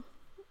 "Thank you,"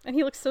 and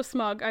he looks so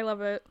smug. I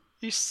love it.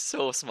 He's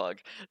so smug.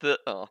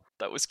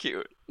 That was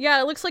cute.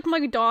 Yeah, it looks like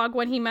my dog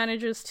when he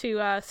manages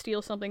to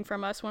steal something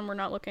from us when we're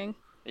not looking.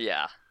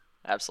 Yeah,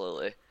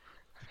 absolutely.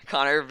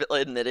 Connor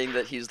admitting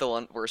that he's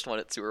the worst one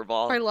at sewer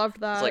ball. I loved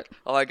that. It's like,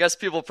 oh, I guess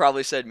people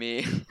probably said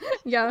me.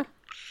 Yeah.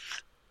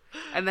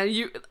 And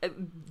then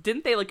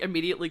didn't they like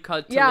immediately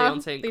cut to Yeah,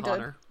 Leon saying they did.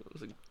 Connor? It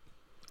was like,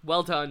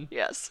 well done.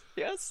 Yes,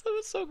 that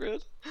was so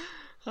good.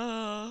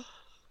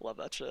 Love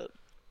that shit.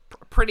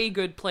 Pretty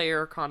good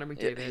player, Connor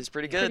McDavid. He's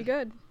pretty Pretty good.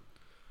 good.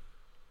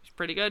 He's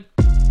pretty good.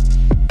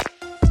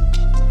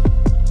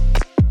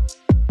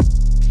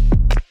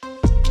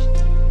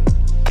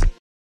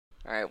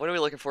 All right, what are we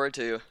looking forward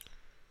to?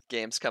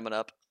 Games coming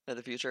up in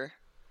the future.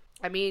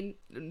 I mean,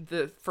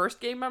 the first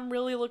game I'm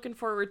really looking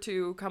forward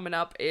to coming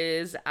up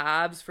is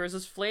Avs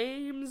versus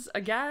Flames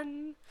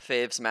again.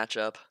 Faves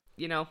matchup.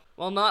 You know,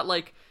 well, not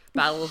like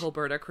Battle of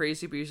Alberta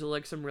crazy, but usually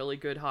like some really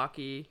good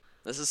hockey.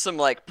 This is some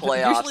like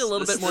playoffs. Usually a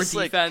little bit more this,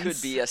 like, defense.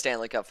 could be a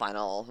Stanley Cup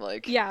final.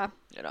 Like, Yeah.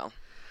 you know.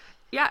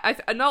 Yeah,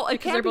 I know, like,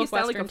 because can't they're be both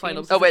Stanley Western Cup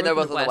finals. teams. Oh wait, they're in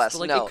both in the West. but,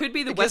 like, No, it could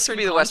be the this Western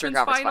could be the Western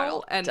Conference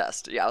final, and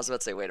test. Yeah, I was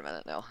about to say, wait a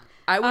minute, no.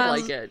 I would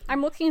like it.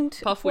 I'm looking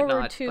Puff would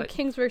forward not, to but-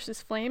 Kings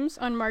versus Flames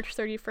on March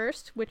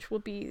 31st, which will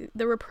be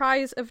the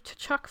reprise of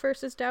Tkachuk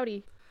versus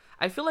Doughty.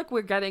 I feel like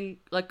we're getting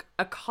like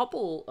a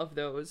couple of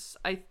those.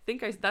 I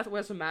think that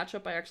was a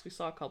matchup I actually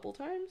saw a couple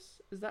times.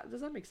 Does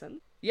that make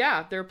sense?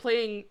 Yeah, they're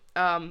playing.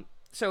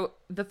 So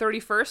the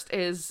 31st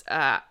is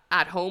at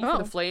home for Oh.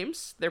 the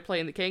Flames. They're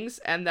playing the Kings,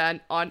 and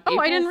then on Oh, April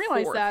I didn't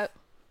realize 4th, that.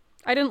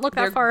 I didn't look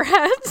that They're- far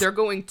ahead. they're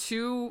going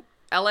to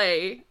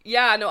LA.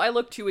 Yeah, no, I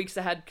looked 2 weeks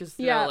ahead because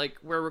Yeah. like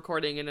we're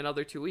recording in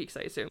another 2 weeks,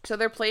 I assume. So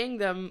they're playing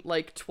them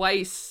like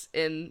twice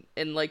in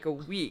like a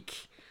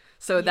week.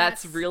 So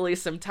that's Yes. really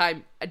some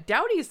time.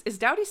 Is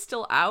Doughty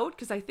still out?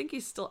 Because I think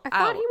he's still I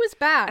out. thought he was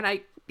back. And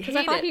I because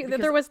hate I thought it that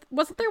there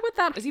wasn't there with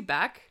that Is he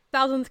back?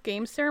 1000th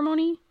game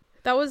ceremony?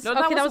 That was No,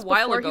 that okay. was That was a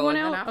while before ago, he went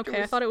and then out. Okay, I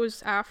afterwards- thought it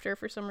was after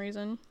for some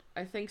reason.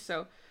 I think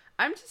so.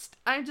 I'm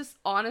just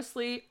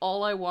honestly,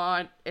 all I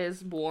want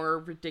is more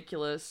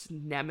ridiculous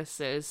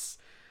nemesis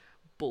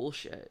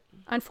bullshit.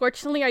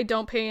 Unfortunately, I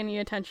don't pay any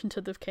attention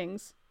to the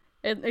Kings,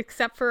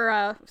 except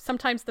for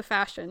sometimes the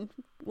fashion.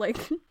 Like,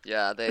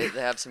 Yeah, they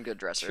have some good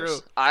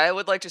dressers. True. I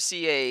would like to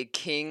see a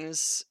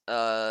Kings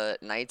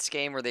Knights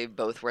game where they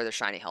both wear their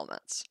shiny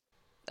helmets.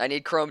 I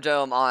need Chrome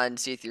Dome on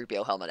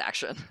C3PO helmet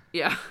action.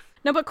 Yeah.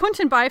 no, but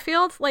Quentin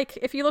Byfield. Like,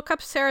 if you look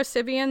up Sarah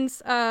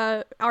Sivian's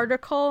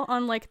article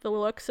on like the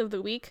looks of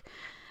the week,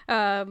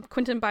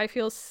 Quentin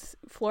Byfield's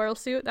floral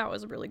suit, that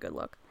was a really good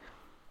look.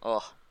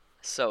 Oh,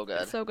 so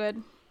good. So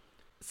good.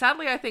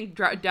 Sadly, I think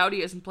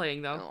Doughty isn't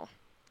playing though. Oh,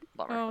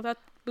 bummer. Oh, that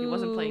He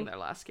wasn't boo. playing their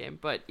last game,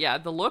 but yeah,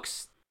 the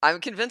looks. I'm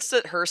convinced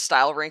that her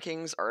style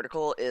rankings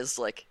article is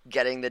like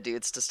getting the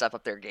dudes to step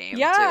up their game.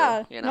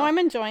 Yeah, too, you know? no, I'm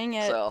enjoying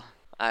it. So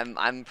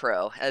I'm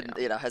pro, and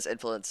has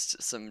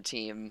influenced some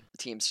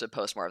teams to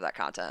post more of that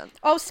content.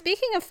 Oh,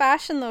 speaking of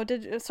fashion, though,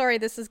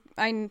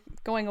 I'm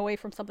going away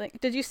from something.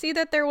 Did you see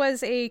that there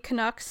was a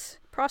Canucks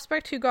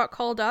prospect who got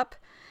called up,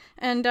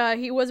 and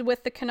he was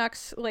with the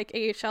Canucks like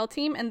AHL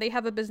team, and they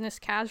have a business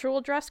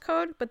casual dress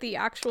code, but the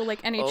actual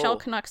like NHL Oh.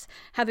 Canucks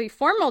have a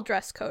formal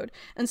dress code,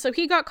 and so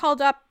he got called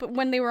up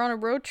when they were on a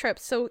road trip,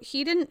 so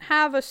he didn't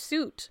have a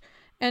suit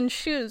and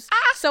shoes.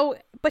 So,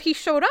 but he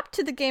showed up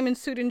to the game in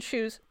suit and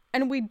shoes.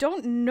 And we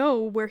don't know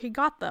where he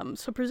got them.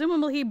 So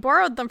presumably he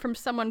borrowed them from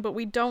someone, but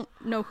we don't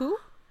know who.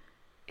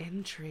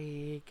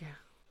 Intrigue.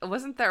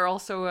 Wasn't that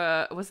also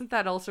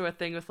a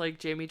thing with like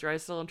Jamie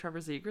Drysdale and Trevor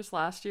Zegras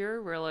last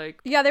year, where like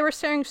Yeah, they were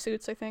sharing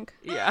suits, I think.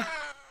 yeah.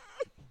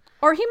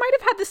 Or he might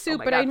have had the suit,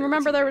 my but God, I they were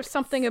remember there was teammates.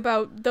 something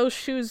about those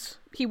shoes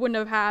he wouldn't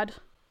have had.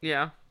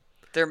 Yeah.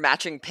 They're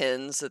matching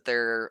pins at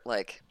their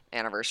like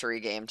anniversary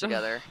game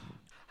together.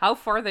 How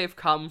far they've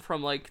come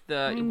from like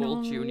the I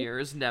World know.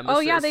 Juniors nemesis. Oh,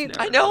 yeah, they- I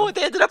narrative. know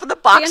they ended up in the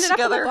They box ended up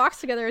in together. the box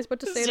together. I was about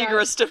to say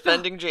Zegras that.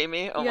 defending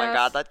Jamie. Oh my Yes.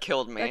 god, that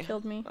killed me. That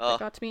killed me. Oh. That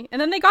got to me. And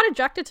then they got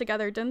ejected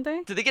together, didn't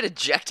they? Did they get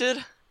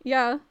ejected?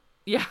 Yeah.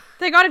 Yeah.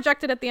 They got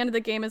ejected at the end of the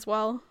game as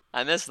well.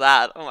 I missed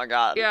that. Oh my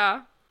god.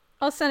 Yeah.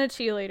 I'll send it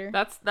to you later.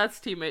 That's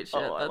teammate shit.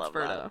 Oh, I That's love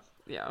for that.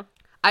 yeah.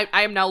 I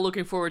am now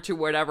looking forward to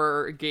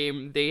whatever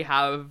game they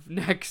have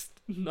next.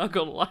 Not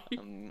gonna lie.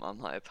 I'm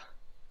hype.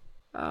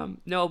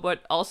 No,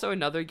 but also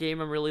another game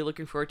I'm really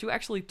looking forward to.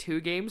 Actually, two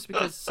games,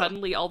 because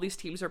suddenly all these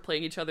teams are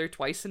playing each other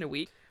twice in a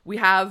week. We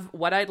have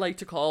what I'd like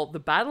to call the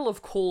Battle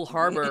of Cole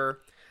Harbor.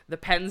 The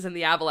Pens and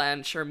the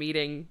Avalanche are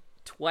meeting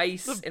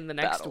twice in the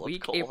next Battle of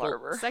week, Cole April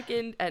Harbor.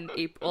 2nd and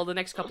the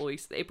next couple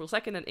weeks, April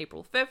 2nd and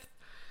April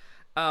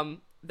 5th.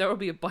 There will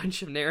be a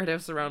bunch of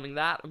narratives surrounding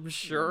that, I'm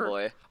sure. Oh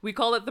boy. We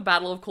call it the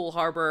Battle of Cole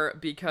Harbor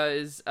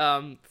because,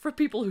 for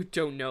people who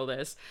don't know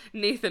this,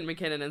 Nathan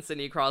McKinnon and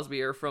Sidney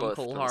Crosby are from Both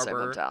Cole from the same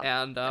Harbor,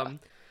 hometown.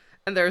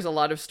 and there's a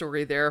lot of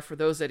story there for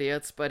those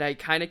idiots, but I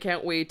kind of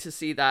can't wait to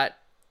see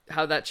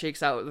how that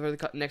shakes out for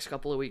the next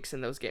couple of weeks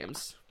in those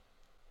games.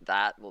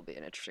 That will be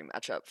an interesting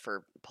matchup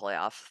for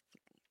playoff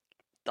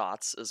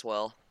thoughts as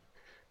well,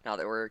 now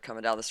that we're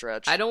coming down the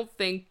stretch. I don't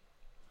think,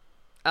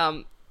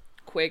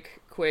 quick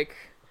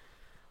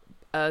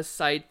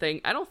side thing,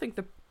 I don't think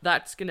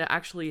that's gonna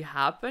actually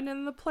happen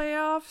in the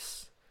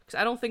playoffs, because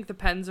I don't think the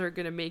Pens are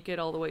gonna make it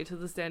all the way to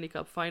the Stanley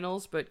Cup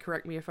Finals, but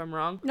correct me if I'm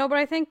wrong. No, but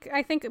I think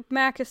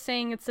Mac is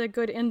saying it's a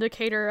good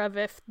indicator of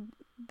if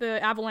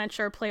the Avalanche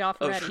are playoff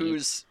of ready.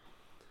 who's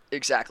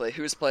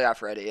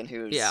playoff ready and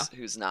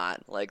who's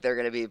not. Like, they're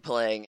going to be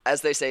playing,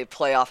 as they say,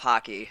 playoff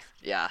hockey.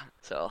 Yeah,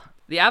 so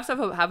The Avs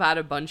have had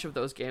a bunch of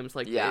those games,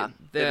 like Yeah,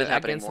 they've been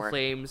happening against more. the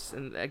Flames,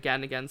 and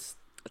again against...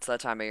 it's that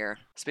time of year.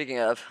 Speaking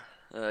of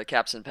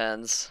Caps and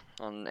Pens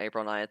on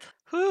April 9th.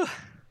 Whew.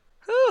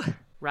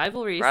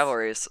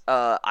 rivalries.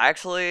 I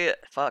actually,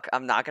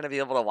 I'm not going to be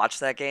able to watch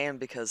that game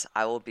because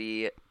I will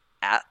be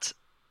at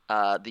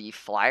the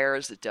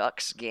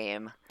Flyers-Ducks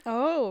game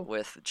Oh,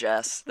 with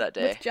Jess that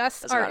day. with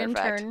Jess, as a our matter of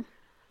fact. intern.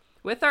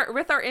 With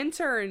our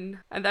intern,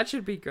 and that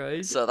should be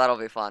good. So that'll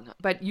be fun.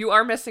 But you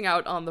are missing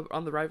out on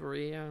the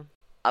rivalry, yeah.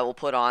 I will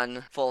put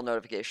on full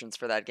notifications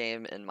for that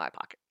game in my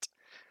pocket.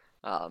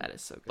 That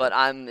is so good. But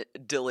I'm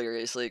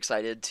deliriously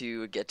excited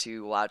to get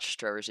to watch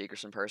Trevor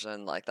Zegras in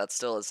person. Like, that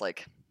still is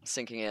like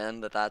sinking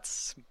in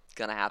that's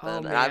gonna happen. Oh,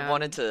 And man. I've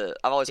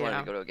always wanted Yeah.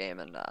 to go to a game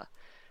in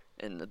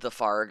the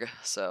Farg,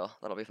 so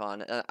that'll be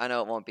fun. I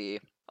know it won't be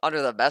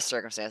under the best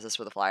circumstances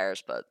for the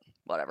Flyers, but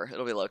whatever,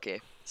 it'll be low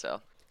key. So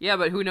Yeah,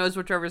 but who knows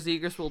what Trevor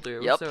Zegras will do?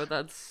 Yep. So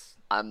that's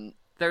I'm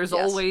there's yes.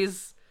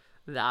 always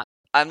that.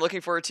 I'm looking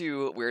forward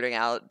to weirding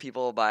out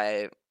people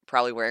by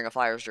probably wearing a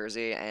Flyers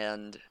jersey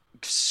and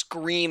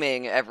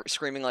screaming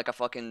like a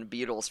fucking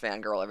Beatles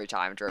fangirl every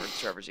time Trevor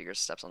Zegras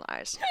steps on the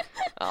ice.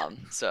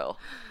 So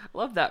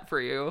Love that for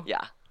you.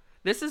 yeah.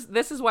 This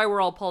is why we're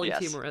all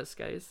polyteamerists,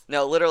 guys.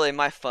 No, literally,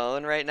 my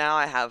phone right now,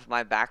 I have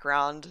my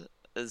background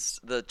is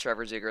the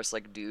Trevor Zegras,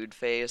 like, dude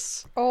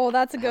face. Oh,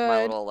 that's I have my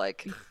good. little,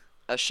 like,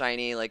 a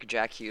shiny, like,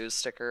 Jack Hughes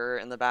sticker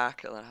in the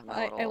back. And then I have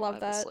my I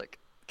love this, that. like,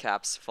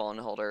 Caps phone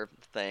holder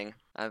thing.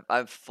 I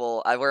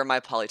wear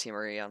my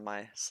polyteamery on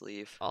my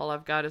sleeve. All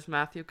I've got is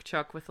Matthew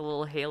Tkachuk with a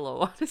little halo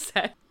on his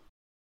head.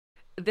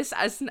 This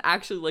isn't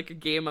actually like a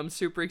game I'm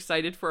super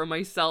excited for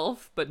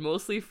myself, but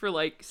mostly for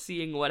like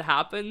seeing what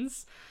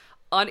happens.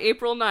 On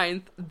April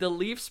 9th, the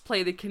Leafs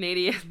play the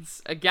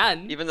Canadiens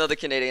again. Even though the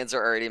Canadians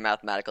are already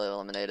mathematically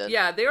eliminated.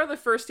 Yeah, they are the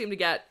first team to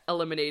get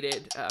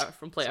eliminated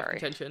from playoff Sorry.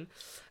 contention.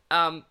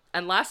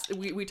 And last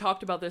we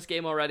talked about this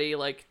game already.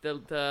 Like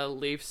the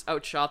Leafs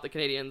outshot the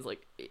Canadiens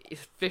like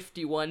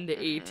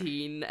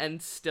 51-18,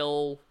 and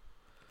still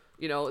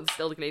the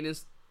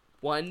Canadiens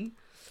won.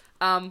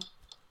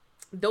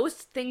 Those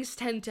things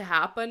tend to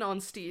happen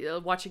on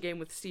Watch a Game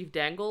with Steve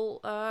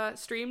Dangle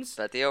streams.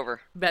 Bet the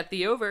over. Bet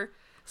the over.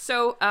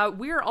 So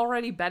we're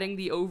already betting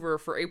the over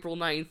for April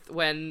 9th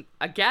when,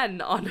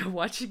 again, on a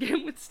Watch a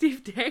Game with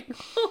Steve Dangle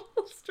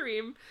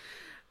stream,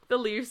 the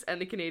Leafs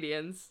and the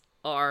Canadiens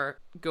are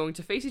going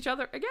to face each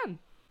other again.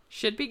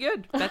 Should be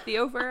good. Bet the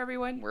over,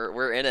 everyone.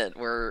 We're in it.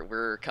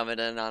 We're coming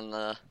in on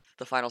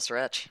the final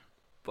stretch.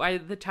 By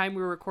the time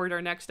we record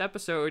our next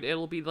episode,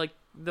 it'll be like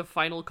the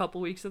final couple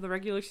weeks of the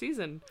regular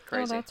season.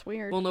 Crazy. Oh, that's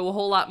weird. We'll know a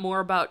whole lot more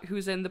about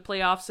who's in the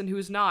playoffs and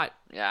who's not.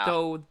 Yeah.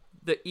 Though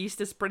the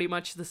East is pretty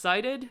much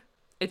decided.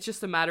 It's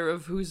just a matter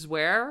of who's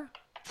where.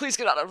 Please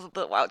get out of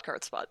the wild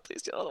card spot.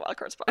 Please get out of the wild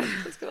card spot.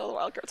 Please get out of the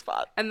wild card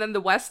spot. And then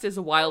the West is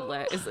a wild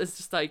land. It's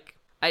just like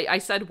I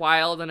said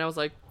wild and I was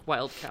like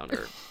wild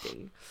counter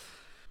thing.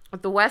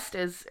 But the West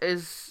is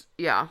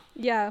yeah.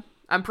 Yeah.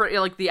 I'm pretty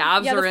like the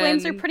Avs Yeah, are the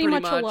Flames in are pretty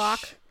much a lock.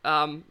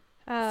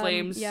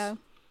 Flames. Yeah.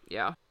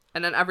 Yeah.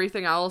 And then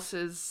everything else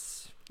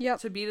is Yep.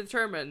 to be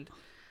determined.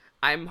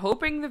 I'm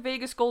hoping the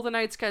Vegas Golden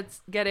Knights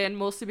get in,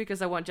 mostly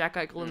because I want Jack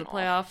Eichel in the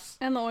playoffs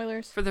And the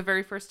Oilers. for the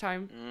very first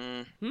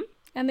time.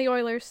 And the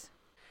Oilers.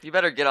 You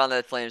better get on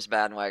that Flames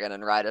bandwagon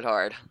and ride it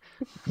hard.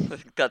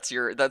 that's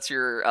your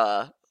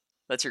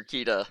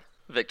key to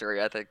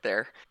victory, I think. There.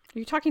 Are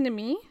you talking to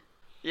me?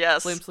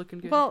 Yes. Flames looking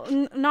good. Well,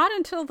 not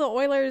until the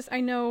Oilers,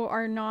 I know,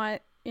 are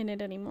not in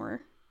it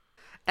anymore.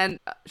 And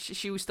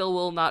she still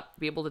will not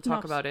be able to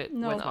talk No, about it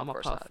no. with No, of Mama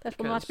course Puff. not. That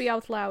will not because be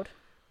out loud.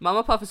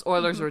 Mama Puff is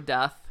Oilers or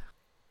death.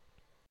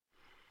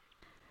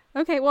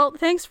 Okay, well,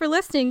 thanks for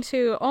listening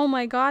to Oh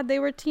My God, They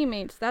Were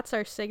Teammates. That's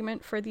our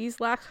segment for these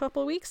last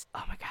couple weeks.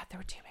 Oh my god, they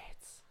were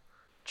teammates.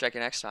 Check you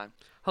next time.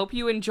 Hope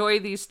you enjoy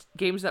these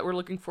games that we're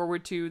looking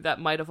forward to that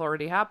might have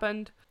already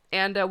happened.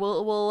 And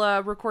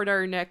we'll record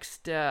our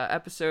next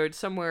episode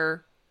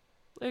somewhere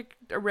like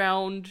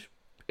around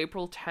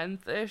April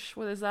 10th ish.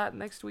 What is that?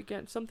 Next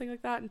weekend, something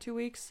like that in 2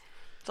 weeks.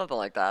 Something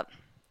like that.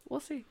 We'll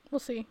see. We'll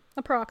see.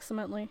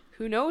 Approximately.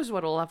 Who knows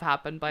what'll have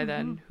happened by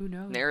then? Who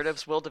knows?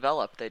 Narratives will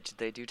develop.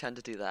 They do tend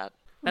to do that.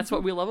 That's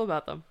what we love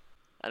about them.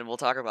 And we'll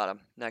talk about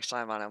them next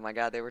time on Oh My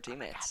God, They Were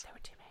Teammates. They were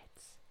teammates.